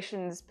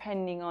variations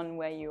depending on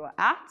where you are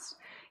at.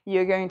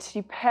 You're going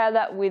to pair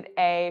that with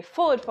a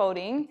forward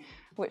folding,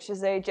 which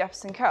is a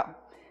Jefferson curl.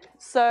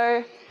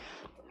 So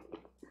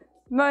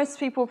most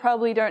people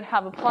probably don't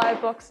have a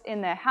plyo box in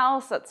their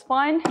house, that's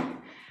fine.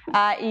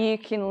 You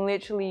can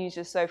literally use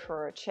your sofa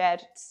or a chair.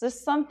 It's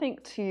just something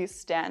to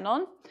stand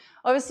on.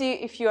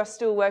 Obviously, if you are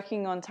still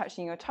working on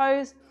touching your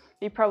toes,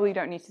 you probably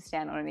don't need to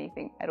stand on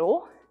anything at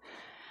all.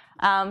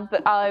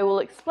 But I will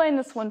explain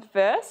this one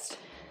first,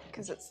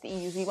 because it's the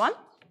easy one.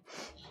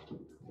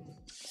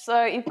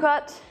 So you've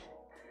got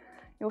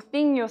your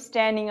thing you're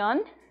standing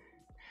on.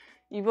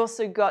 You've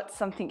also got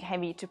something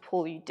heavy to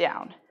pull you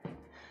down.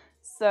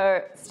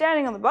 So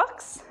standing on the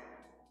box,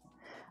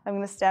 I'm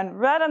going to stand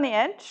right on the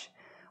edge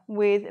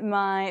with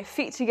my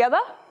feet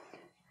together.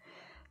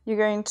 You're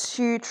going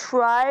to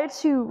try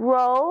to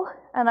roll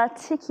and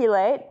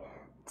articulate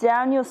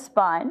down your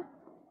spine.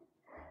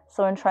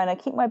 So I'm trying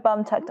to keep my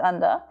bum tucked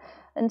under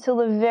until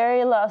the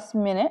very last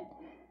minute.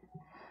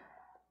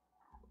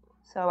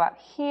 So out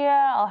here,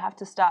 I'll have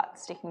to start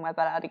sticking my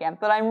butt out again,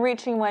 but I'm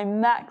reaching my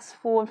max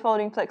forward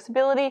folding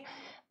flexibility.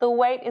 The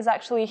weight is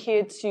actually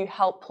here to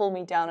help pull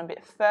me down a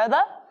bit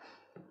further.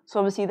 So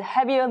obviously the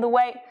heavier the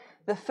weight,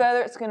 the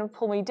further it's going to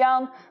pull me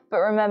down, but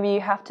remember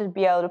you have to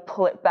be able to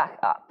pull it back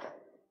up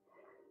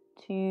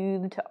to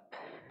the top.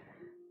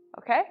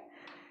 Okay?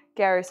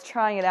 Gary's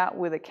trying it out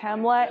with a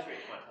cam light.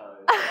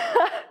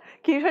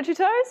 Can you touch your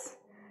toes?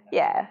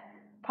 Yeah.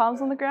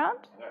 Palms on the ground?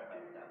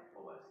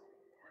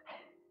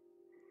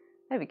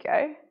 There we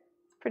go.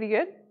 It's pretty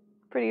good.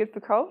 Pretty good for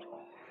cold.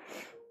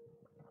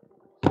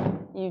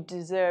 You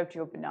deserved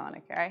your banana,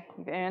 Gary.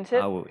 You've earned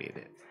it. I will eat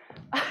it.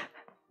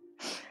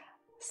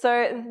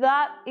 So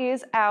that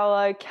is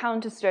our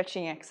counter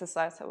stretching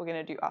exercise that we're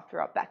going to do after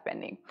our back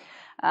bending.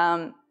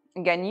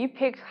 Again, you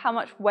pick how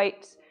much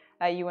weight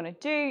you want to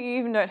do. You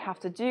even don't have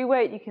to do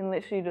weight. You can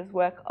literally just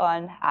work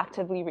on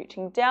actively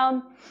reaching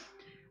down.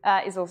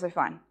 Is also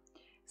fine.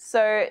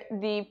 So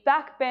the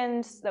back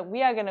bend that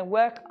we are going to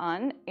work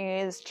on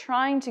is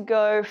trying to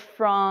go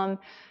from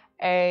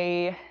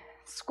a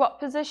squat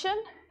position,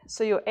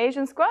 so your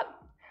Asian squat,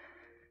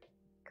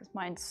 because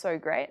mine's so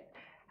great,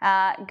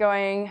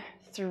 going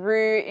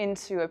through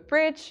into a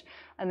bridge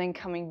and then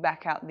coming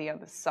back out the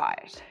other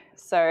side.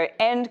 So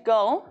end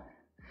goal,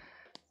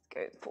 let's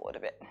go forward a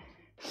bit.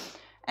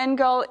 End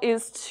goal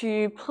is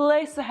to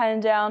place the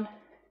hand down,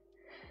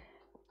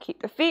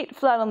 keep the feet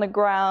flat on the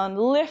ground,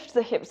 lift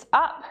the hips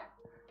up,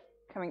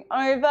 coming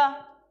over,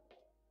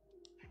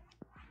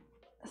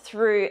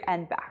 through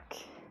and back,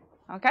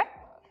 okay?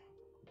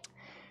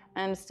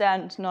 I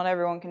understand not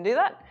everyone can do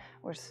that,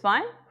 which is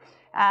fine.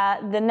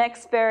 The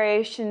next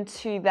variation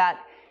to that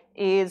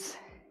is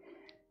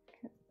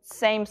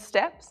same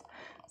steps.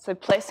 So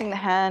placing the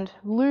hand,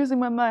 losing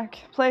my mic,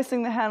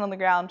 placing the hand on the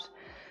ground,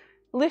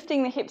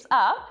 lifting the hips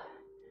up,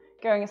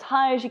 going as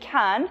high as you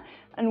can,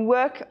 and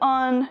work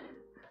on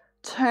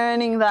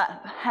turning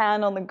that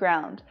hand on the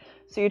ground.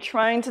 So you're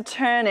trying to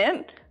turn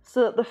it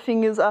so that the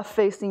fingers are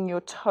facing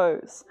your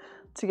toes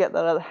to get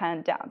that other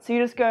hand down. So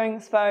you're just going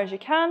as far as you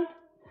can,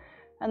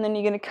 and then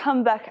you're going to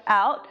come back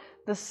out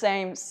the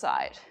same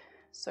side.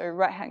 So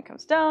right hand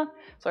comes down,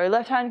 sorry,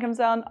 left hand comes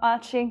down,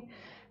 arching,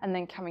 and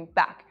then coming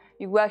back.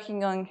 You're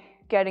working on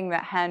getting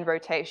that hand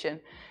rotation.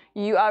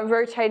 You are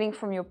rotating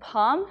from your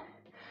palm.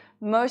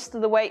 Most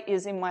of the weight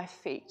is in my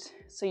feet,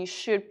 so you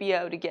should be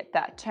able to get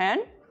that turn.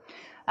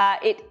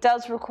 It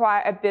does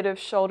require a bit of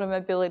shoulder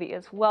mobility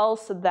as well,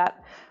 so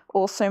that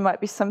also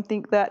might be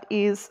something that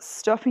is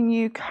stopping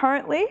you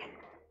currently.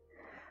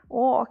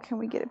 Or can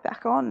we get it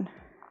back on?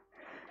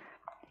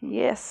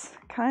 Yes,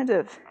 kind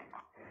of.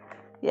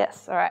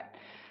 Yes, all right.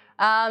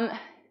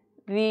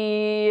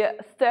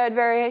 The third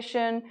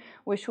variation,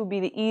 which will be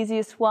the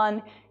easiest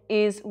one,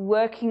 is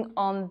working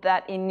on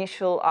that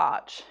initial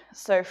arch.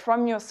 So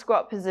from your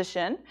squat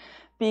position,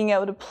 being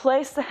able to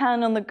place the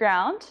hand on the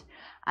ground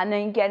and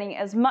then getting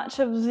as much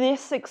of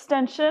this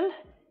extension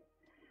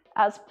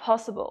as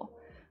possible.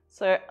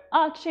 So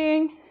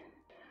arching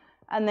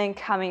and then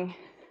coming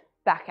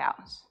back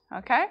out,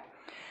 okay?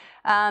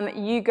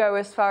 You go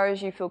as far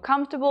as you feel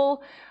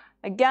comfortable.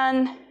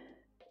 Again,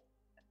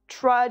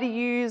 try to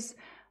use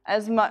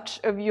as much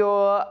of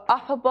your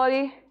upper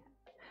body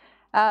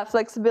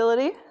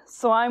flexibility.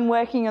 So I'm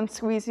working on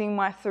squeezing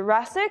my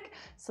thoracic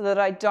so that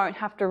I don't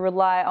have to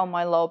rely on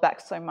my lower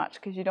back so much,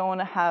 because you don't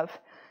want to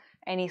have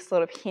any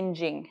sort of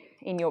hinging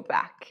in your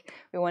back.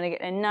 We want to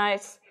get a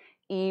nice,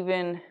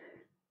 even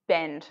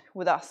bend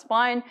with our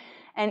spine.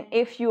 And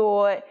if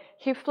your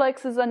hip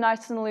flexors are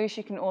nice and loose,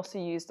 you can also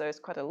use those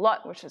quite a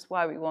lot, which is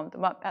why we warmed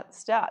them up at the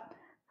start.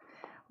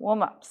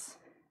 Warm-ups.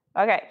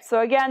 Okay,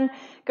 so again,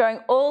 going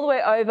all the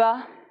way over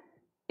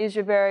is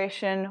your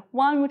variation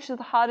 1, which is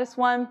the hardest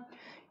one.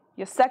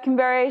 Your second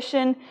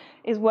variation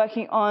is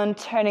working on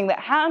turning that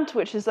hand,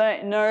 which is,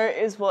 I know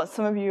is what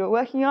some of you are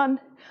working on.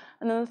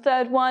 And then the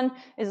third one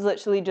is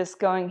literally just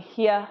going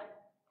here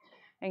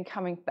and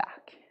coming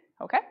back,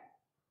 okay?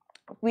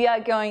 We are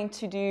going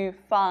to do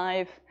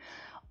 5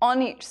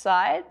 on each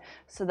side,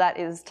 so that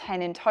is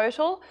 10 in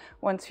total.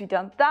 Once we've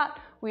done that,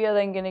 we are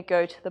then going to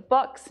go to the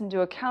box and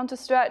do a counter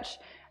stretch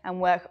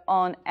and work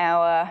on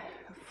our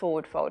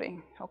forward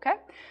folding, okay?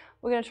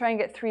 We're going to try and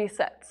get 3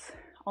 sets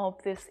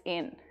of this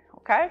in,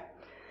 okay?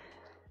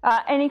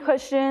 Any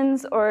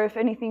questions, or if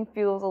anything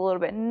feels a little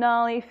bit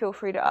gnarly, feel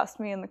free to ask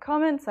me in the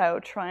comments. I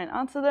will try and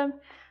answer them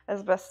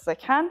as best as I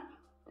can.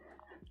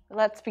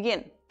 Let's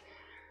begin.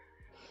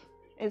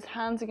 Is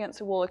hands against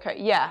the wall okay?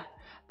 Yeah,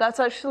 that's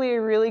actually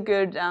a really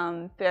good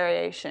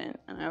variation,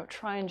 and I'll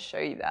try and show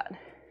you that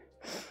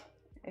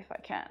if I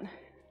can.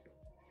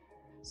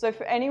 So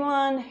for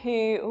anyone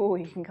who, oh,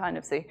 you can kind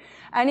of see,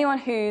 anyone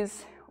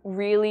who's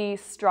really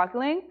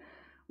struggling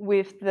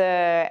with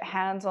the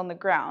hands on the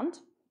ground,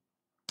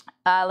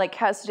 like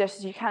Kaz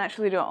suggested, you can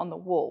actually do it on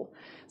the wall.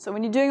 So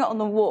when you're doing it on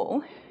the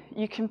wall,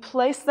 you can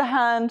place the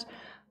hand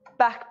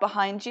back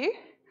behind you,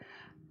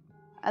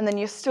 and then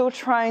you're still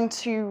trying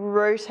to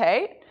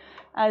rotate.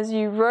 As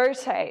you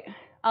rotate,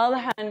 other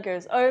hand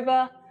goes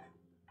over,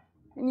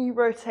 and you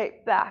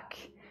rotate back,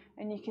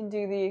 and you can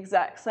do the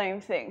exact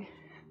same thing.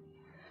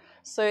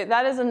 So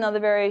that is another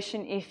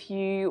variation if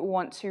you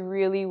want to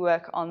really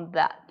work on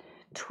that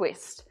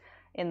twist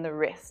in the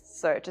wrist.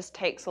 So it just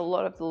takes a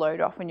lot of the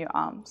load off on your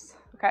arms,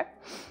 okay?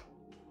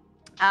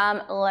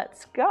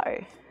 Let's go.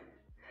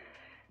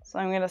 So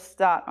I'm going to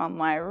start on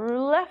my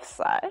left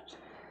side.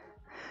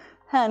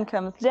 Hand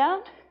comes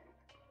down,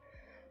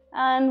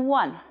 and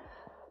 1.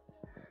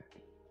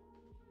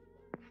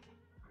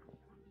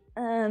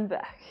 And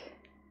back.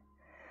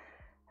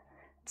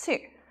 2.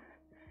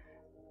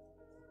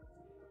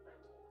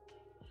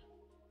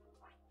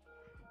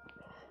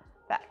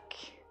 Back.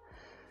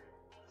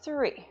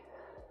 3.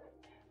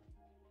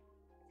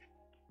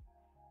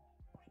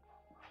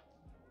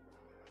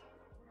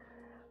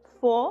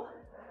 4.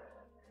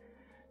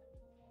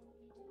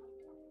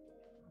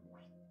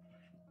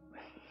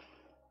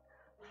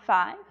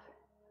 5.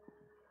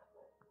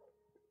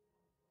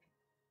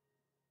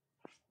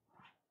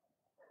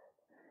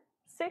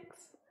 6.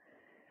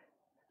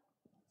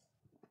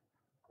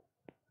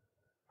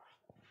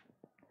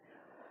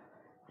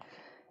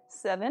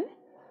 7.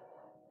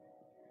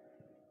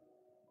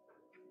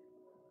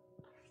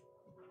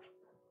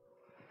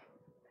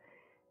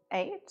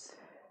 8.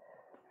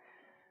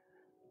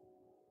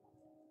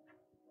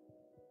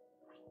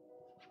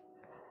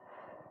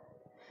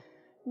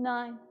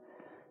 9.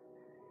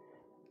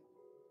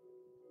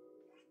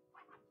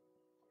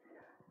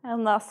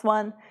 And last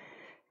one,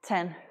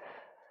 10.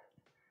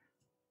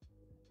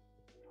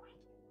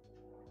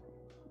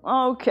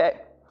 Okay.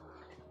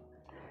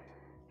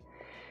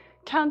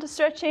 Counter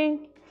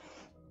stretching.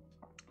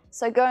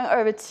 So going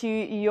over to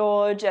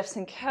your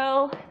Jefferson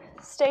curl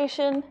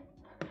station,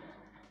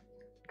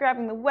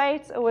 grabbing the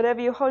weight or whatever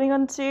you're holding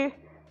on to.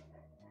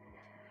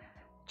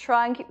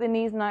 Try and keep the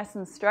knees nice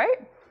and straight.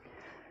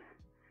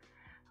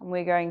 And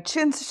we're going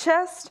chin to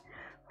chest,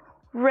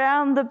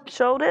 round the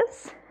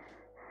shoulders,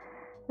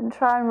 and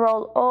try and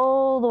roll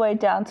all the way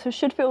down. So it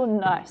should feel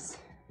nice.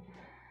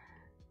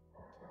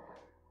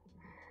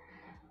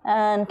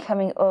 And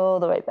coming all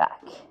the way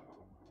back.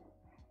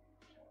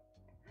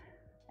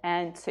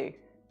 And 2.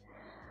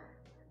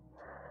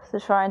 So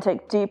try and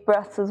take deep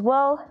breaths as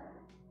well,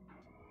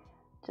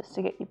 just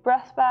to get your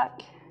breath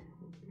back.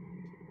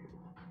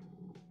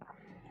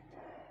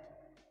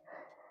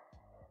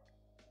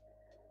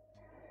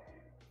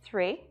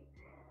 3.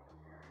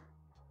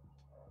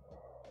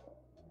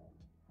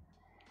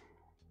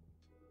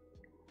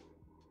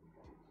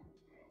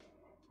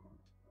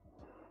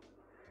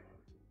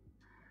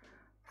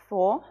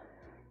 4.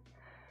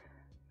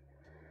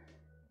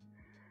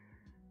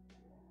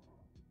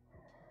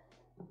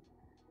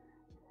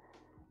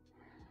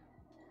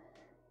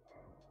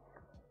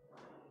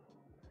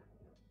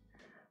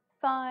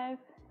 5.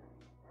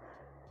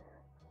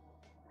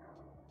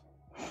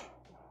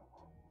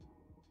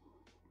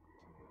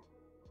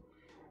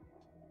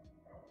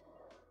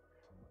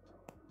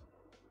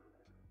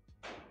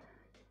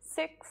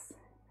 6.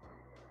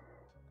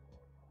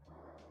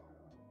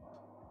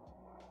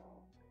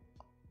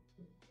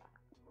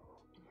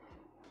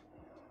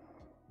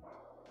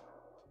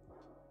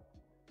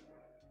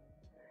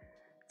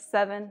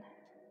 7.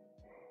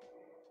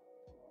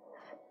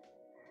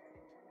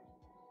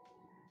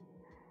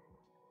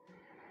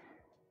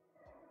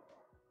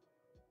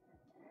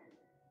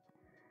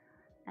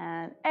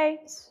 8.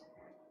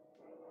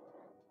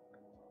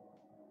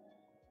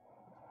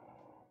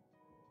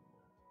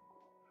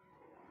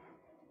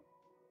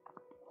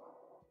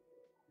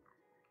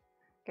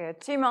 Okay,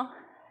 2 more.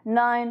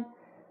 9.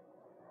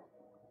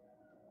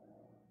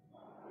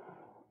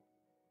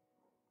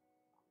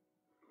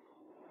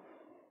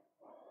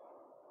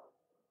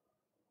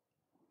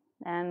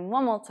 And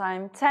one more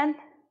time, 10.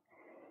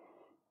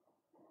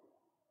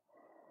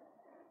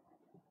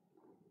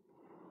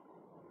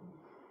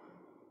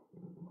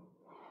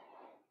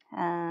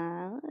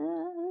 And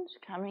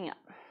coming up.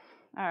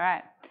 All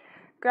right,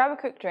 grab a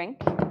quick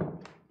drink.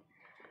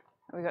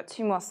 We've got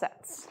 2 more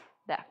sets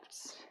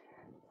left.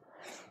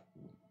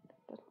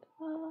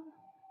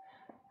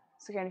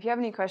 So again, if you have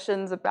any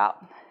questions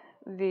about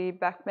the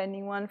back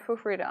bending one, feel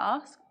free to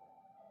ask.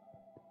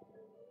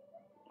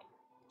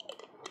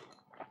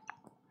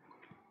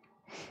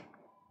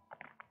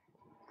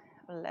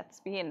 Let's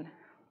begin.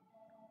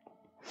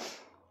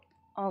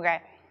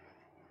 Okay.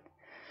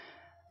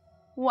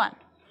 1.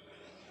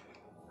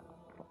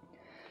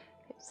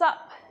 Hips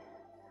up.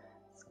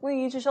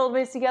 Squeeze your shoulder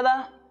blades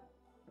together.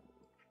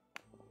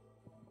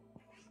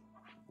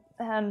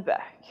 And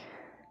back.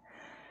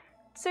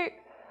 2.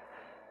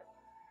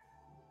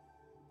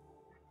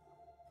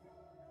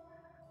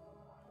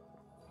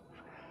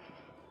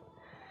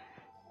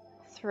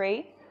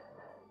 3.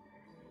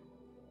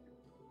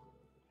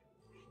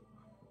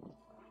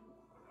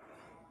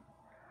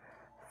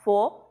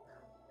 4.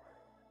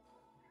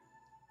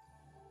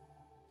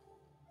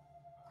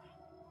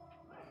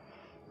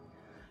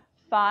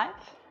 5.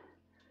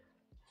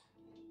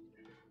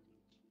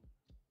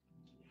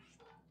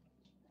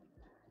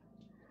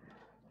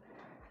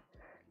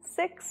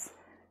 6.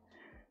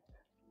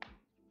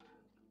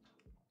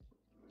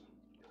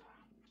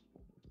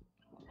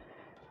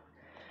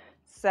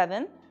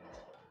 7.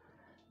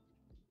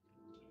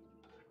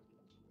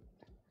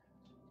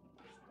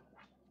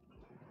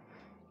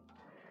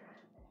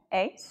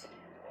 8.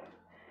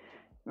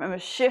 Remember,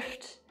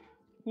 shift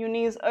your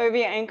knees over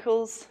your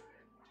ankles.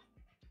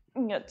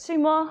 You got 2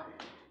 more.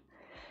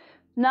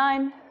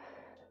 9.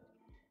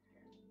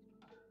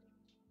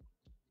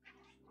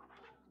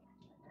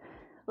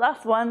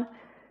 'Last one.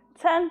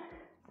 10.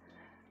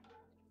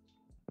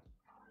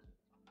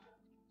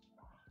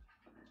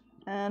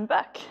 And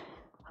back.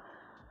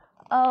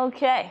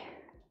 Okay.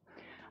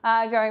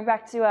 Going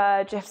back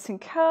to Jefferson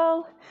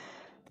curl.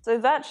 So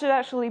that should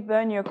actually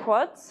burn your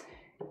quads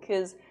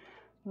because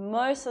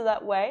most of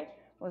that weight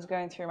was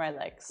going through my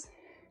legs,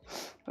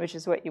 which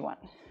is what you want.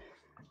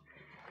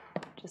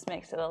 Just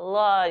makes it a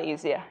lot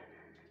easier.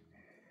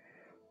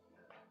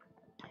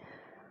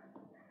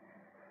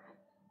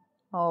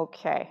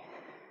 Okay.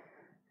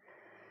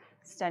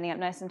 Standing up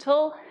nice and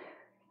tall.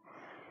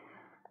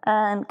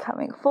 And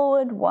coming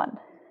forward, 1.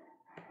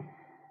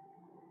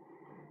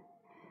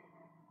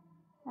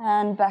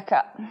 And back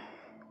up.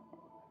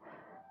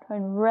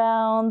 Going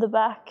round the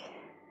back.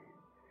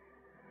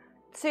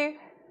 2.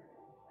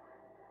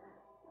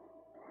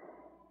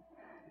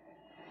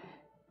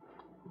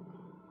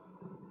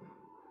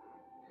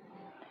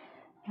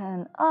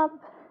 And up.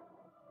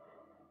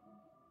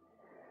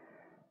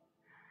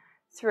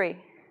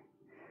 3.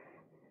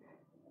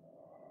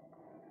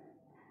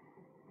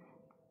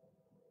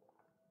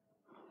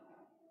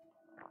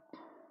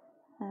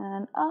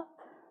 And up.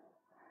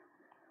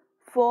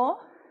 4.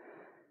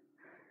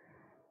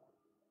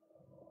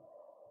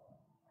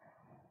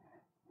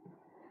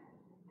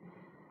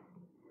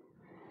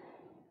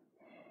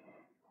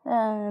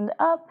 And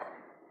up.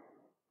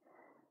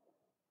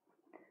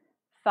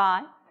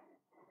 5.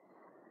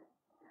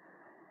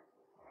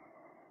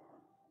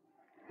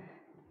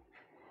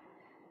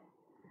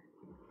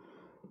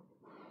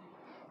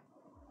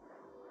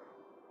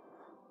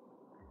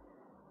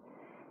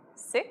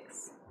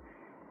 6.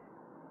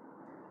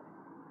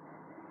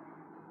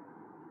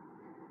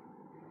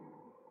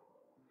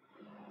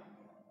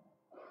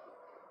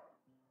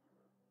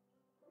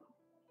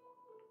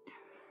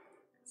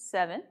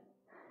 7.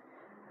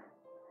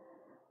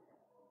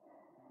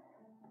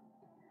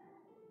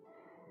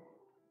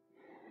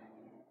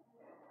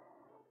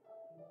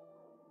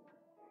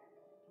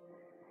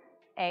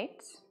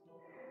 8.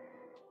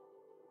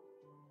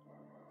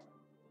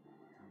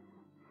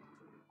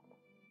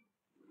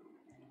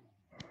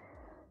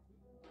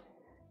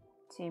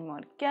 2 more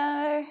to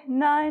go.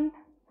 9.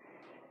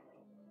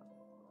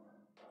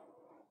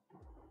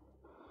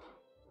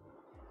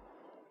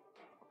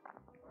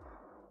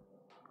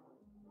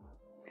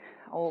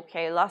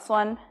 'Okay, last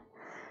one.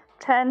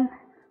 10.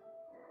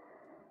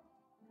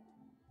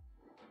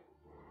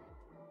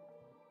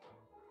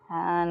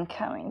 And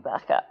coming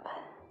back up.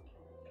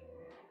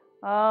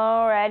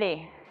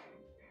 Alrighty.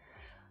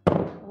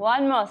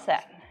 1 more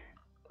set.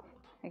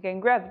 Again,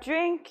 grab a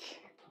drink.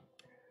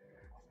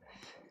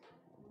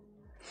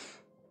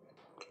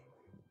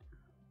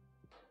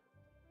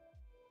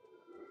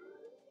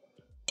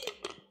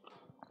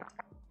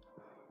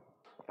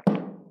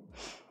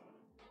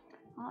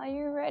 Are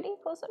you ready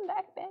for some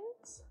back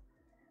bends?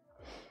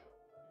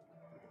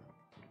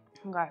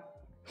 Okay.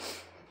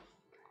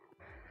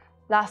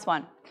 Last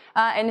one.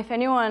 And if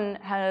anyone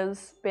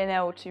has been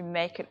able to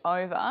make it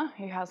over,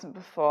 who hasn't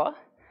before,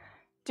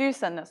 do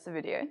send us the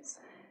videos,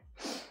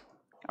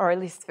 or at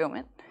least film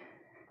it.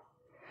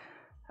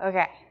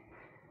 Okay.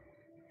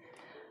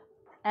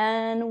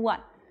 And 1.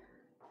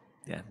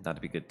 Yeah,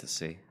 that'd be good to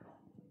see.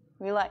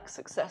 We like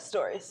success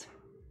stories.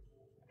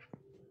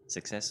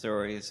 Success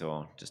stories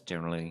or just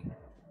generally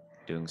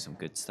doing some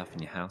good stuff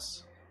in your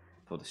house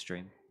for the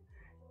stream.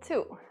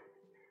 2.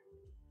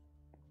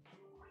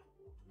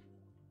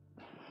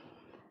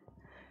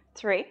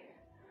 3.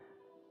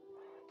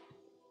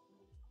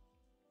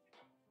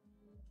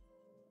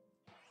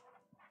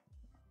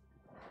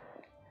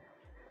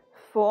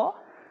 4.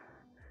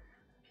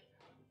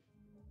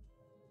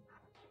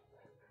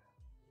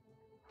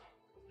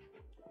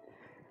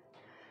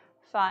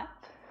 5.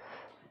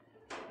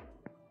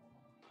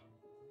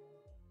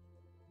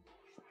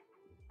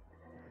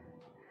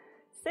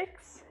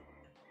 6.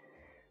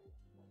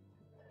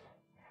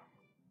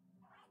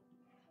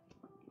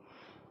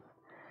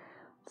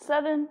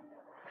 7.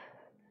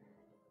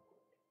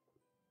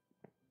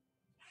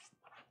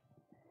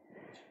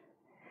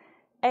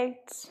 8.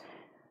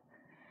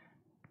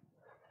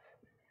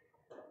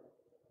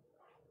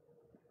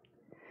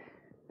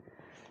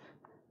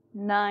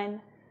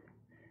 9.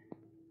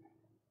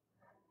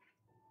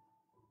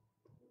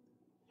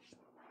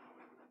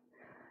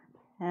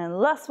 'And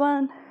last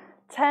one,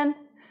 10.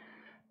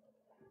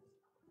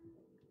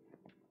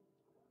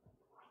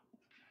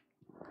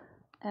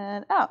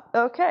 And out.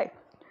 Okay.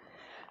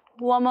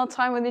 One more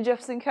time with your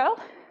Jefferson curl.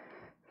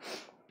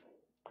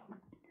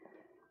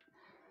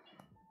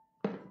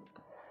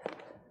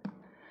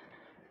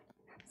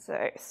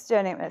 So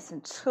standing nice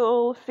and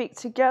tall, feet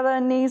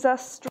together, knees are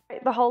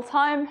straight the whole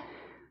time.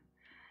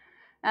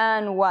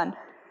 And 1.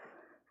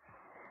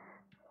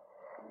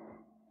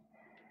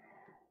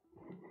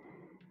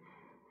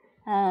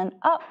 And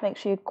up, make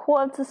sure your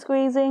quads are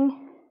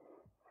squeezing.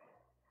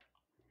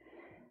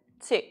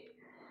 2.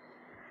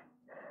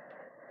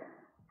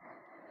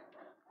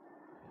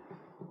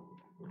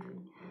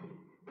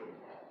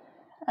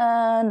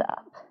 And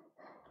up.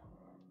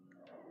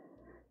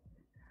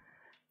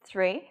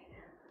 3.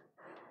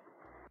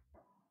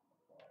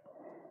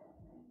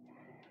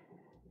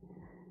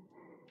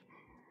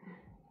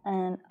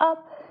 And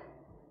up.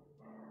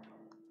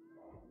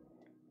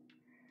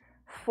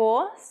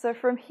 4. So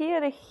from here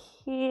to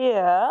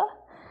here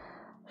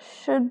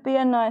should be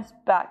a nice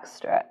back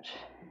stretch.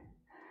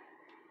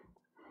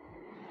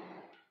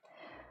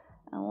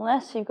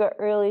 Unless you've got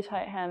really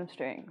tight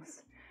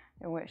hamstrings,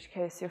 in which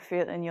case you'll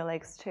feel it in your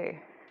legs too,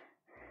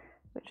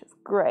 which is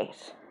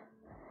great.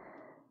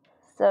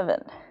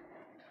 7.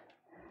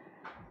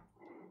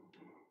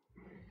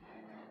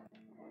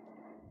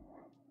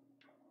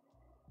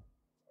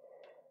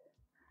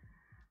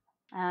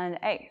 And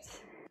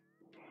 8.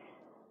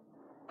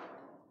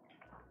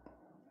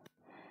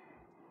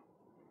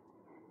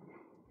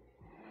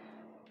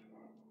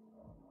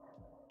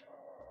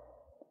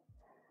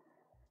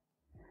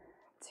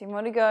 Two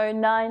more to go.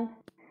 9.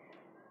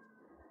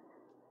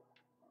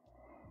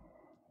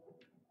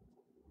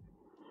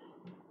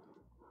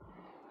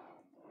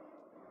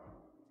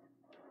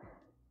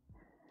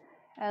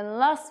 And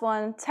last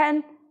one,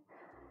 10.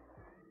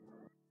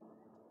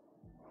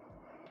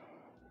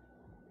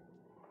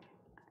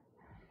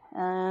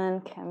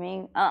 And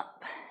coming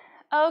up.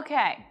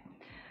 Okay.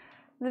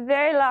 The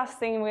very last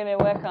thing we're going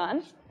to work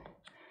on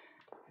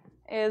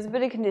is a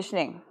bit of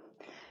conditioning.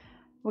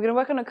 We're going to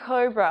work on a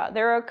cobra.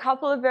 There are a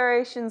couple of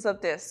variations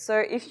of this. So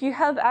if you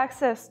have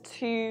access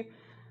to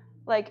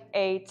like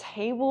a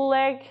table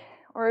leg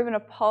or even a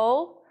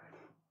pole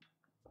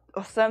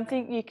or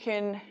something you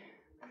can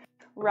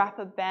wrap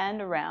a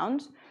band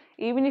around,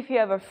 even if you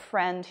have a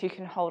friend who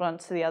can hold on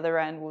to the other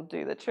end, will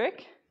do the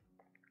trick.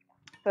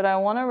 But I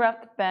want to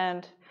wrap the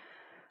band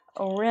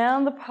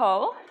around the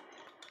pole,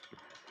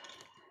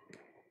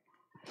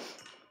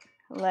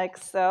 like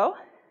so,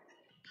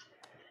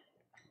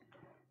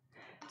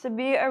 to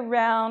be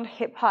around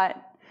hip height.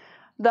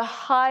 The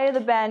higher the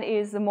band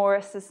is, the more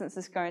assistance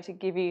it's going to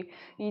give you.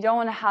 You don't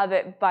want to have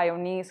it by your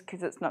knees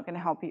because it's not going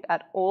to help you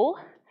at all.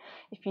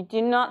 If you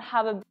do not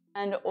have a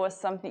band or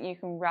something you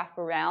can wrap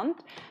around,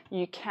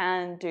 you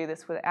can do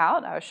this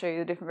without. I'll show you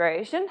the different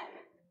variation.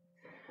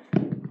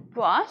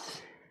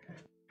 But,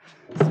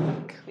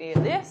 let's clear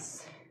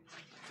this.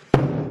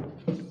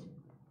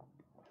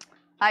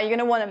 You're going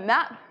to want a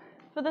mat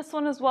for this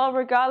one as well,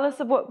 regardless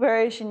of what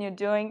variation you're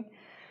doing,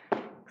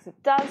 because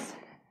it does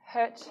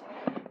hurt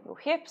your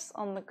hips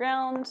on the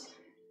ground.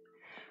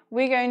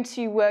 We're going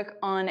to work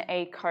on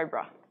a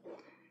cobra.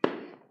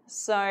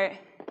 So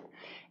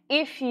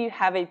if you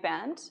have a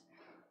band,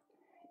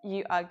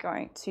 you are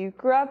going to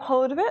grab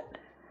hold of it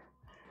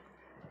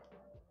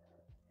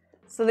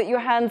so that your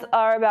hands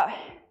are about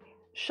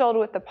shoulder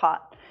width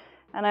apart.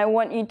 And I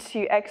want you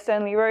to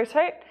externally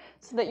rotate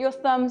so that your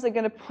thumbs are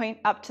going to point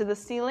up to the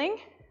ceiling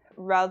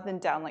rather than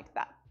down like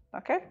that,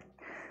 okay?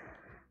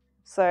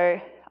 So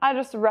I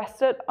just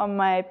rest it on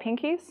my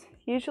pinkies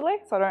usually,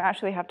 so I don't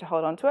actually have to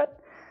hold on to it.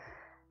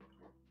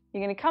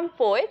 You're going to come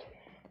forward.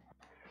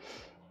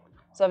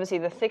 So obviously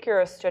the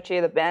thicker or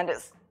stretchier the band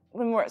is,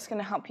 the more it's going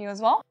to help you as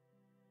well.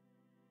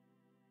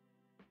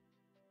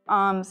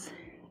 Arms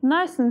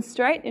nice and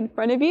straight in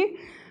front of you.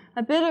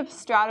 A bit of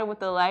straddle with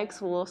the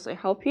legs will also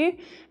help you,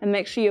 and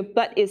make sure your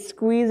butt is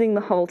squeezing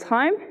the whole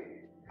time.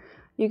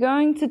 You're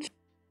going to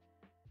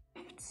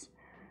lift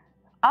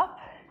up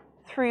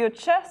through your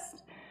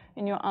chest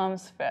and your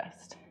arms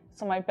first.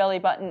 So my belly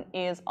button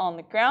is on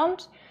the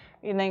ground.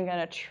 You're then going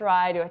to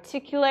try to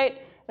articulate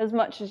as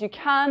much as you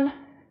can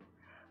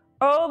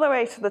all the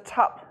way to the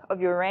top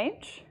of your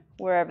range,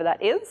 wherever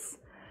that is,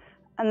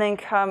 and then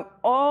come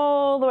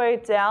all the way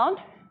down,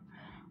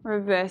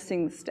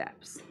 reversing the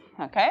steps,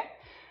 okay?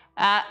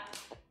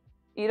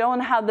 You don't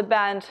want to have the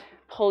band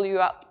pull you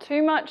up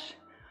too much.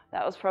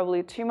 That was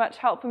probably too much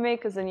help for me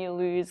because then you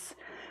lose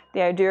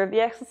the idea of the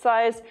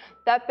exercise.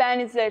 That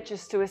band is there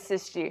just to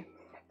assist you.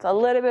 It's a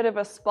little bit of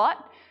a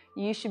spot.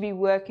 You should be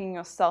working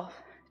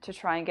yourself to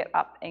try and get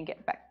up and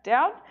get back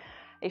down.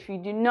 If you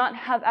do not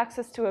have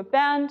access to a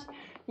band,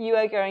 you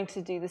are going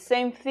to do the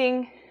same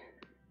thing,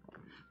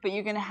 but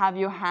you're going to have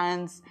your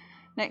hands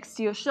next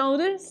to your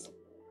shoulders.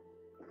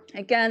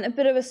 Again, a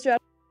bit of a stretch.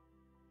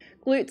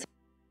 Glutes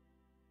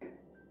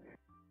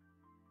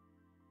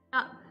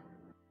up.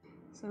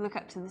 So look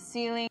up to the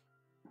ceiling,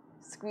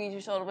 squeeze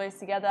your shoulder blades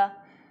together,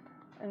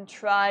 and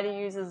try to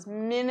use as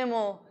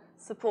minimal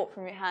support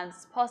from your hands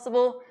as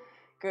possible.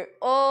 Go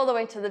all the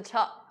way to the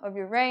top of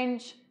your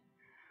range,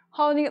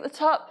 holding at the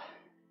top,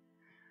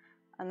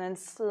 and then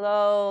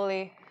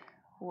slowly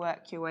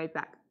work your way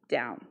back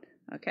down,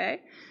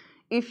 okay?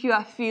 If you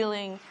are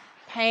feeling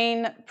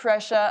pain,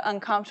 pressure,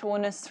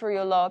 uncomfortableness through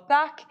your lower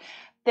back,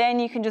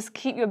 then you can just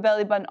keep your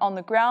belly button on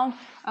the ground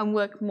and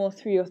work more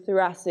through your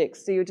thoracic.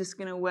 So you're just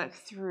gonna work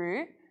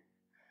through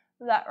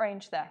that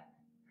range there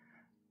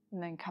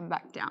and then come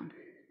back down,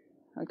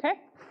 okay?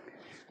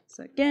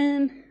 So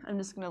again, I'm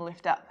just gonna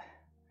lift up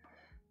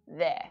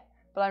there,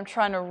 but I'm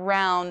trying to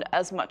round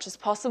as much as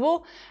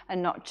possible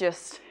and not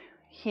just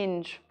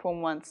hinge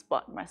from one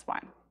spot in my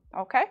spine,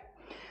 okay?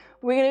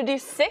 We're gonna do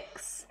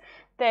 6.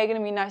 They're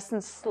gonna be nice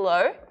and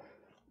slow.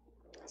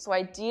 So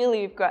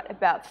ideally, you've got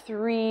about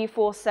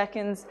 3-4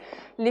 seconds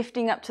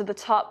lifting up to the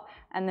top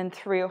and then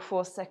 3 or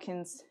 4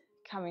 seconds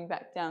coming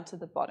back down to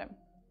the bottom.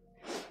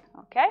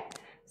 Okay,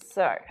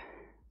 so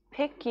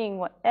picking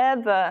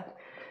whatever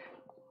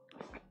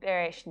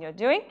variation you're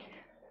doing.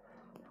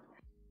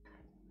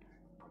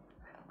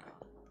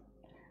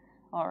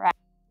 All right,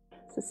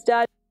 so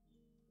start.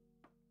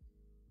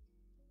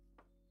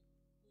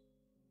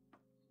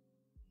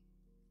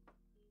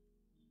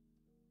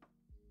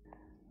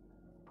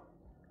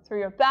 Through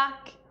your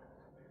back,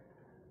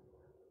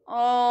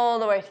 all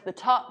the way to the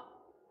top,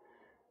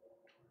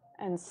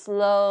 and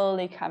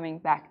slowly coming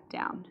back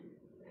down.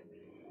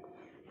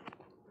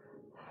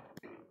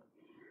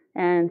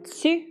 And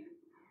 2.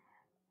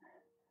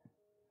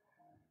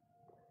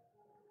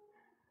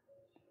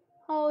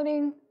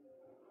 Holding,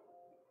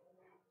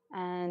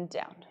 and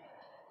down.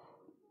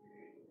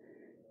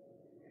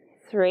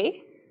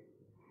 3.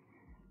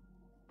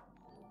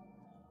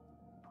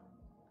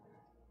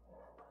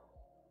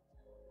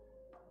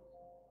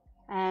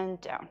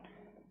 And down.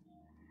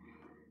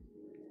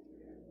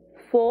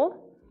 4.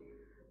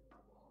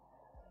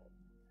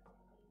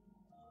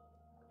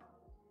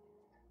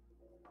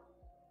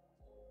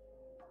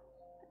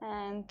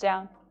 And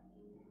down.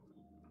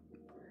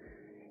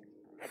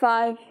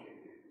 5.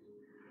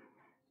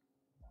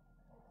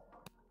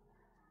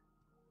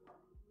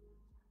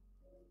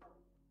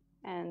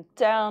 And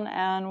down,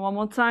 and one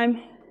more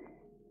time.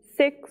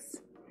 6.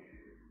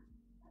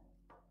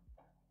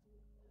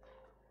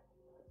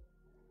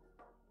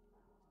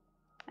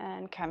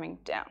 And coming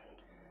down.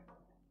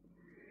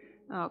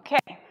 Okay.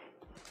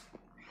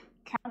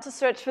 Counter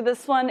stretch for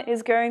this one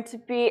is going to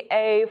be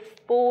a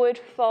forward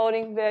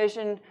folding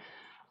version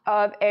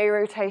of a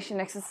rotation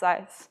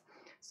exercise.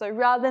 So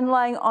rather than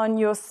lying on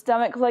your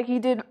stomach like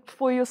you did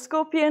for your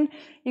scorpion,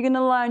 you're going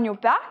to lie on your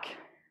back.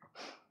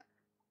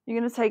 You're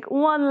going to take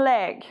one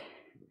leg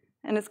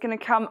and it's going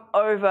to come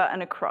over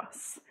and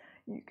across.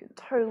 You can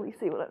totally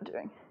see what I'm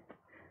doing.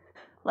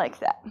 Like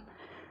that.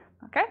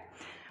 Okay?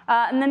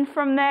 And then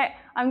from there,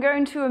 I'm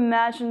going to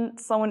imagine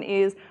someone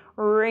is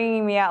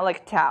wringing me out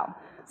like a towel.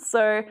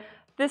 So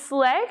this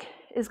leg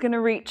is going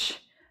to reach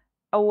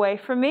away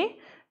from me.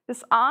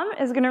 This arm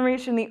is going to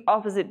reach in the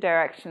opposite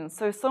direction.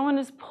 So someone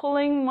is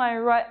pulling my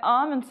right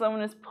arm and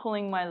someone is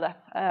pulling my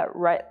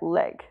right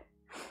leg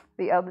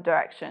the other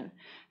direction.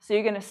 So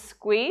you're going to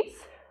squeeze,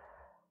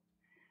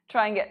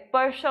 try and get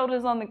both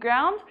shoulders on the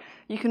ground.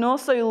 You can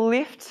also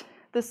lift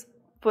this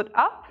foot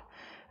up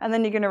and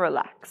then you're going to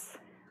relax.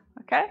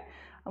 Okay?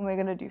 And we're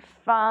going to do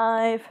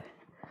 5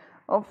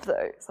 of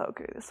those. I'll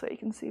go this way, you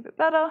can see a bit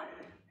better.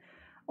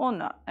 Or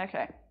not.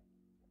 Okay.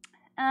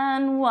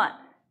 And 1.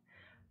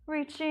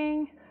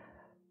 Reaching.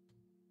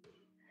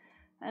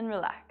 And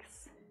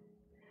relax.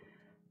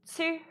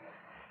 2.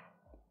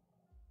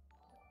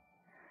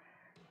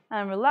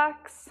 And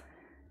relax.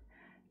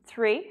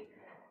 3.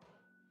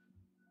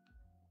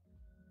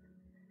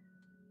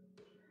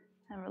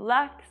 And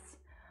relax.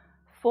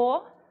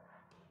 4.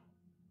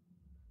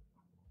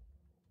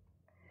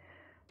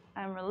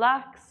 And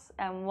relax.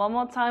 And one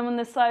more time on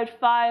this side.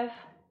 5.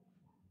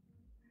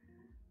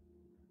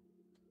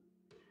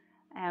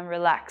 and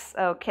relax.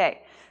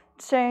 Okay,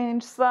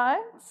 change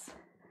sides.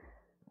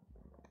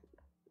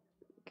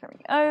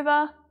 Coming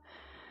over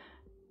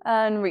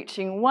and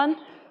reaching 1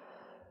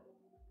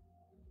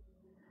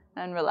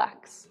 and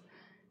relax.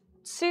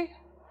 2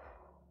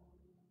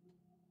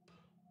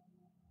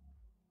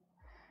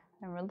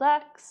 and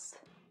relax.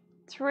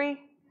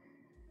 3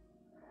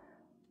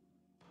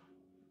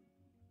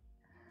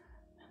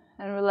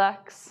 and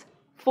relax.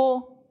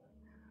 4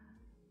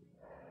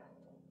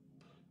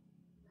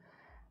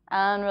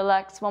 and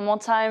relax. One more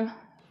time.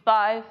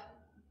 5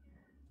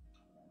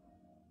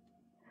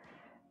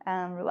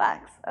 and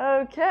relax.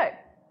 Okay.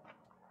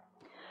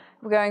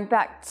 We're going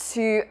back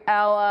to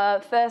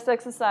our first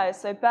exercise.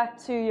 So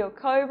back to your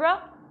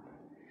cobra.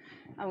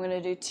 I'm going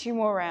to do 2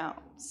 more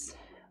rounds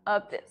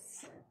of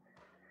this.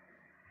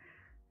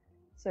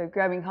 So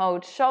grabbing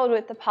hold, shoulder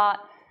width apart.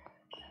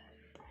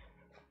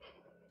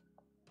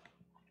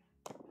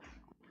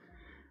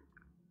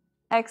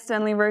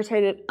 Externally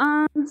rotated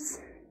arms.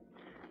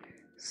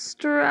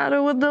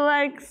 Straddle with the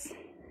legs.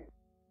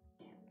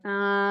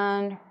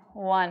 And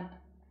 1.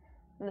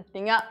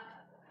 Lifting up.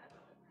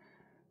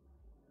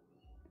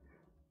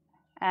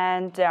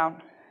 And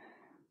down.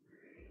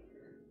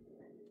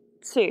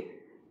 2.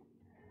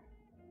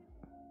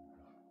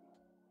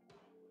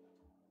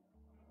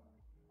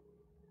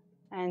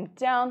 And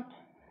down.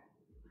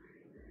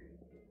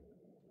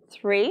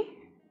 3.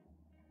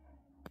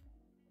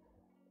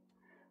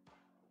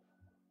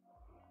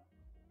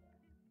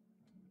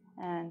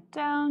 And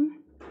down.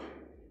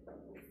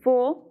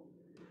 4.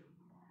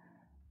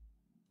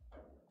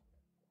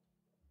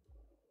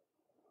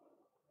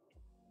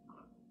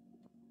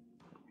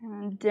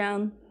 And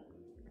down.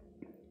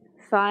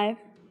 5.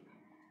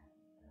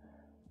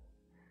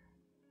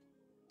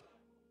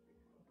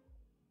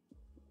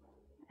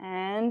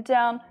 And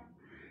down.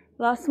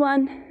 Last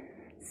one.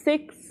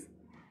 6.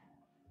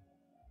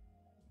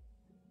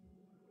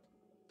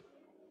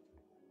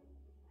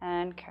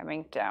 And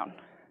coming down.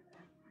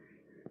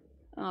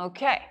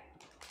 Okay.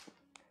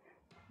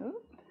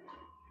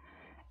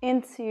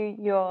 Into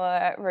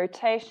your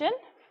rotation.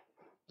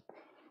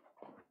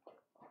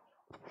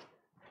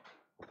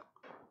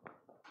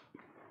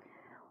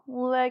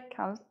 Leg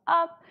comes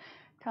up,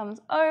 comes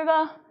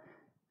over,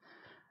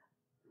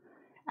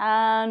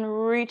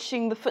 and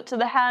reaching the foot to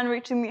the hand,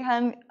 reaching the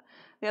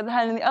other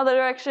hand in the other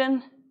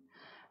direction,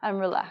 and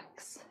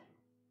relax.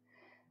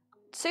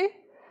 2,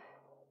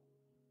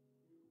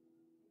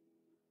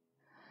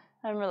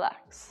 and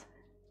relax.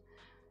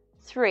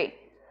 3,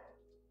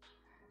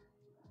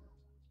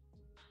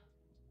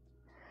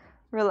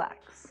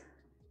 relax.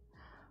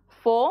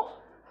 4,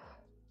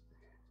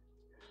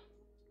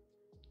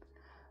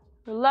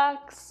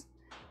 relax.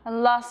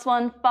 And last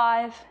one,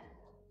 5.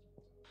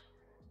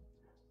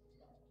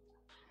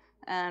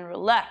 And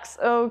relax.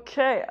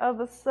 Okay,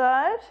 other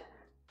side.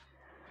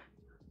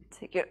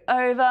 Take it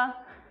over.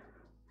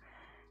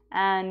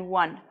 And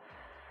 1.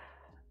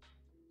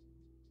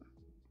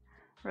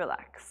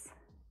 Relax.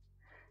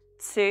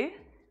 2.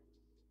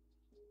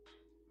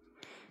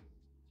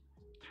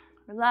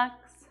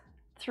 Relax.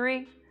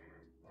 3.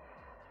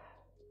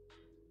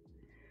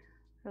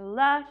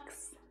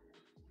 Relax.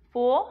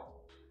 4.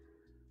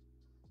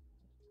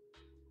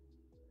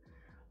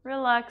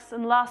 Relax,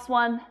 and last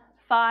one,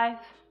 5.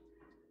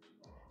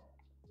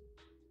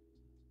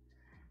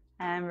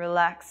 And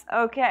relax.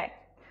 Okay,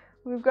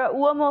 we've got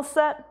one more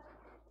set.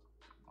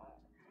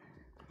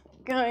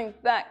 Going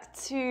back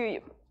to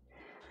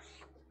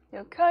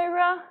your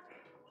cobra.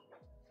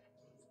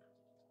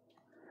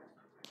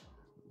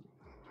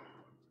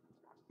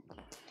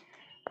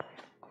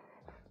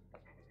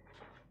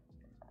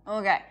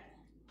 Okay.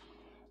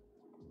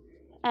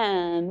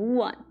 And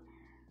 1.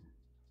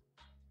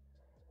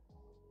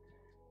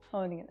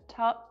 Holding at the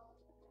top,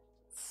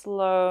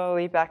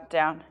 slowly back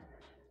down.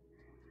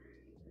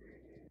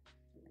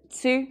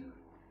 2.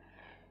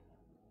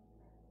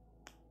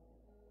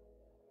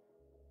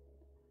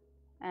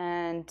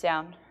 And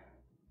down.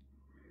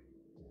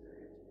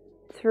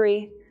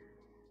 3.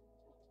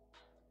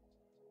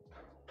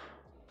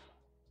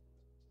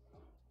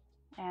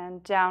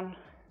 And down.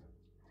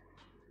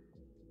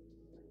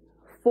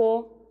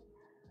 4.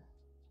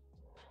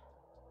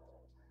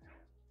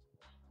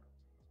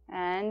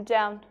 And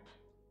down.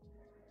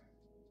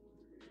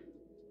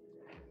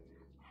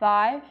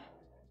 5.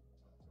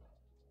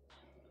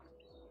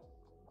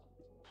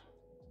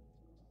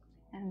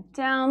 And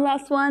down,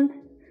 last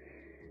one.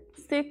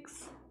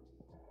 6.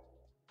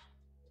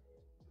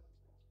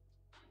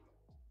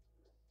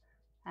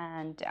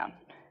 And down.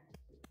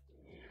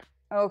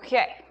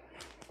 Okay.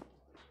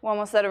 One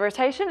more set of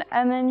rotation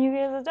and then you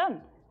guys are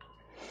done.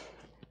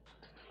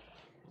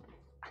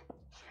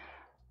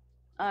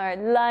 All right,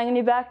 lying on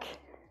your back.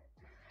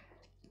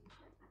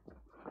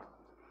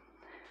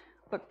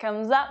 Foot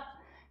comes up,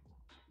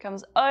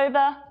 comes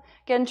over.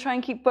 Again, try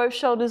and keep both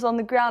shoulders on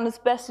the ground as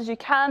best as you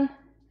can.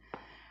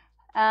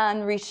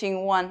 And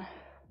reaching 1.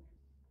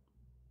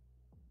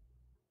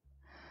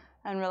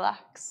 And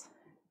relax.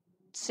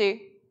 2.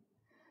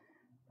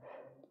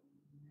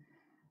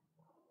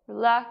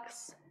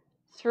 Relax.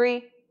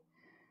 3.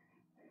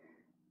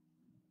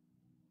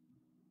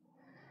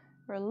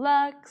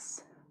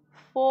 Relax.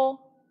 4.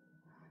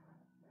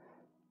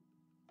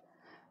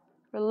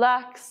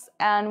 Relax.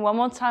 And one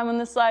more time on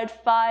the side.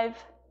 5.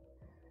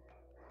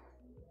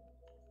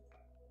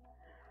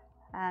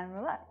 And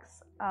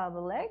relax. Other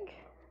leg.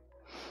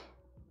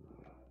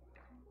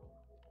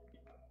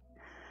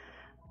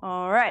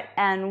 All right,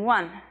 and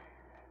 1.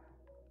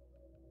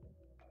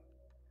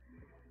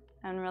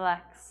 And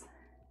relax.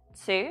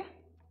 2.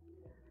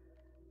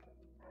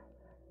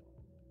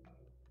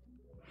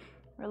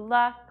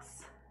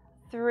 Relax.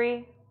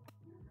 3.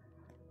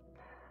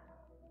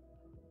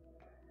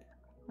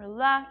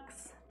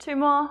 Relax. 2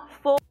 more.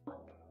 4.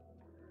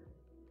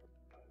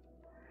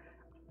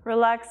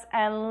 Relax.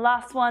 And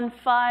last one.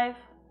 5.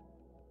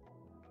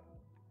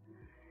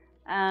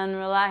 And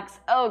relax.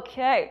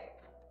 Okay.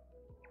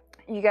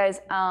 You guys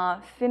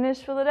are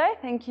finished for the day.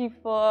 Thank you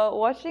for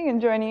watching and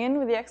joining in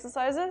with the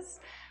exercises.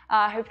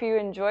 I hope you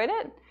enjoyed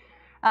it.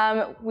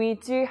 We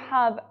do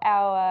have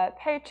our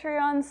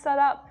Patreon set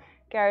up.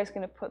 Gary's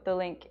going to put the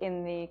link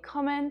in the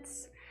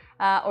comments,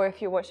 or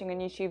if you're watching on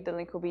YouTube, the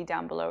link will be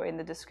down below in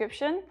the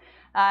description.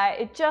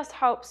 It just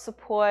helps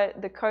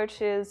support the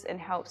coaches and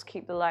helps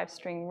keep the live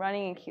stream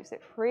running and keeps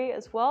it free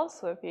as well.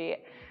 So it'd be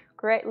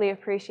greatly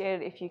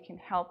appreciated if you can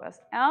help us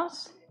out.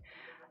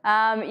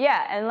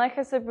 Yeah, and like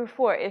I said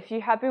before, if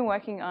you have been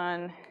working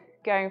on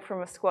going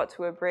from a squat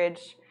to a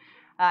bridge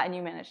and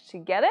you managed to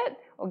get it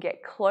or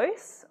get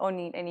close or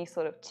need any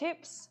sort of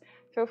tips,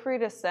 feel free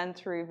to send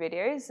through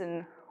videos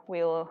and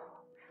we'll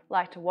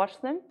like to watch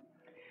them.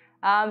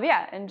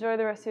 Yeah, enjoy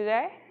the rest of your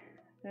day.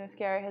 I don't know if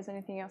Gary has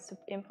anything else to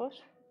input.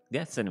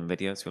 Yeah, send in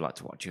videos. We like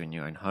to watch you in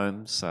your own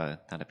home, so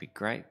that'd be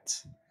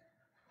great.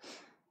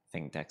 I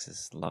think Dex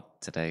has loved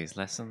today's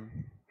lesson.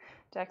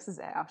 Dex is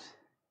out.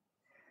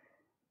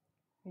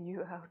 Are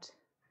you out?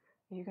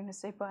 Are you going to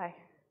say bye?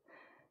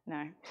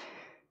 No.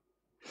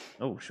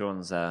 Oh,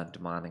 Sean's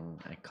demanding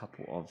a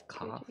couple of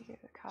calf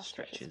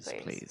stretches,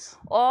 please.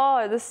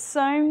 Oh, there's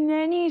so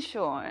many,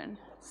 Sean.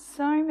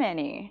 So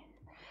many.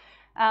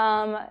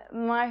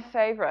 My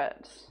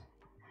favorite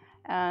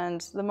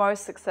and the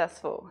most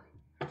successful,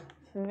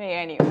 for me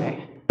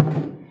anyway,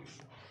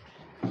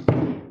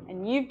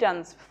 and you've done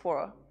this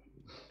before,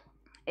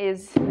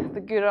 is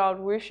the good old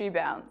whooshy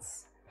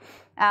bounce.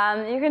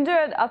 You can do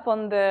it up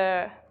on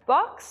the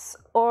box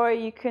or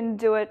you can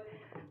do it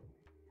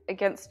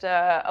against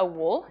a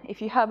wall.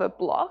 If you have a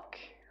block,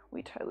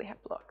 we totally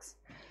have blocks.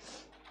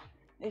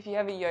 If you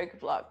have a yoga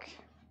block,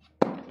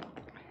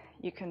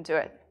 you can do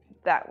it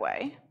that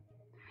way.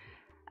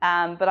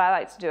 But I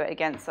like to do it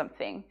against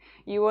something.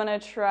 You want to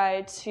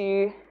try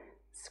to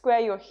square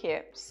your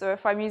hips. So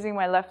if I'm using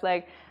my left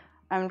leg,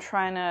 I'm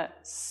trying to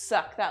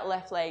suck that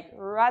left leg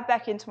right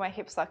back into my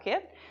hip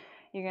socket.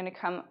 You're going to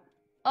come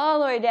all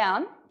the way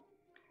down,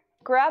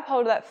 grab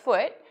hold of that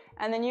foot,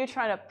 and then you're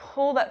trying to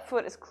pull that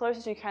foot as close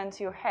as you can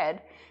to your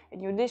head,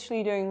 and you're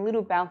literally doing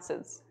little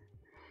bounces.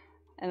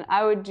 And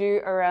I would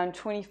do around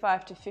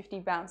 25 to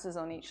 50 bounces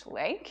on each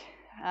leg,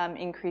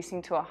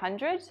 increasing to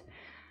 100.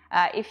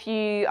 If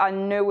you are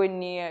nowhere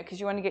near, because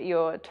you want to get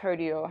your toe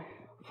to your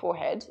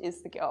forehead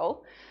is the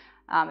goal.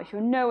 If you're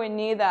nowhere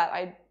near that,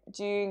 I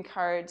do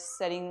encourage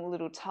setting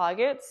little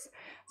targets.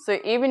 So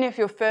even if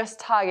your first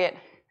target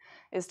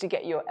is to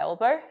get your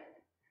elbow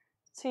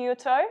to your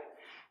toe,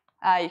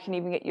 you can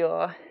even get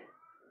your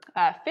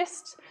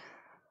fist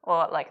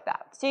or like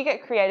that. So you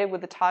get creative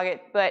with the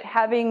target, but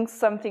having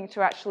something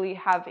to actually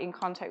have in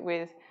contact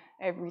with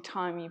every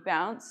time you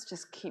bounce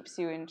just keeps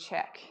you in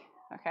check,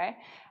 okay?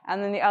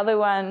 And then the other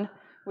one,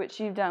 which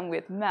you've done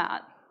with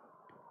Matt,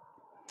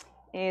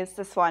 is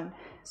this one.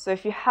 So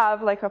if you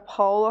have like a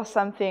pole or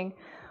something,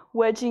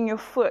 wedging your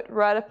foot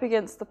right up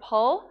against the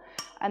pole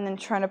and then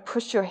trying to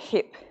push your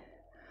hip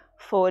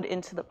forward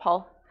into the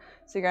pole.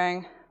 So you're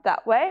going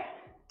that way,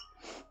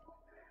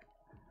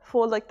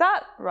 forward like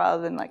that,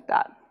 rather than like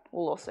that.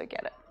 We'll also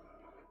get it,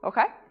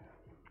 okay?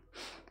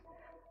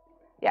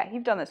 Yeah,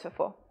 you've done this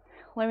before.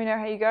 Let me know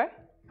how you go.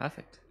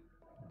 Perfect.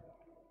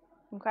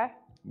 Okay.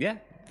 Yeah,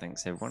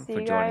 thanks everyone See for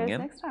you joining guys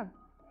in. next time.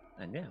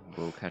 And yeah,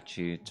 we'll catch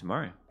you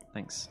tomorrow.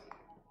 Thanks.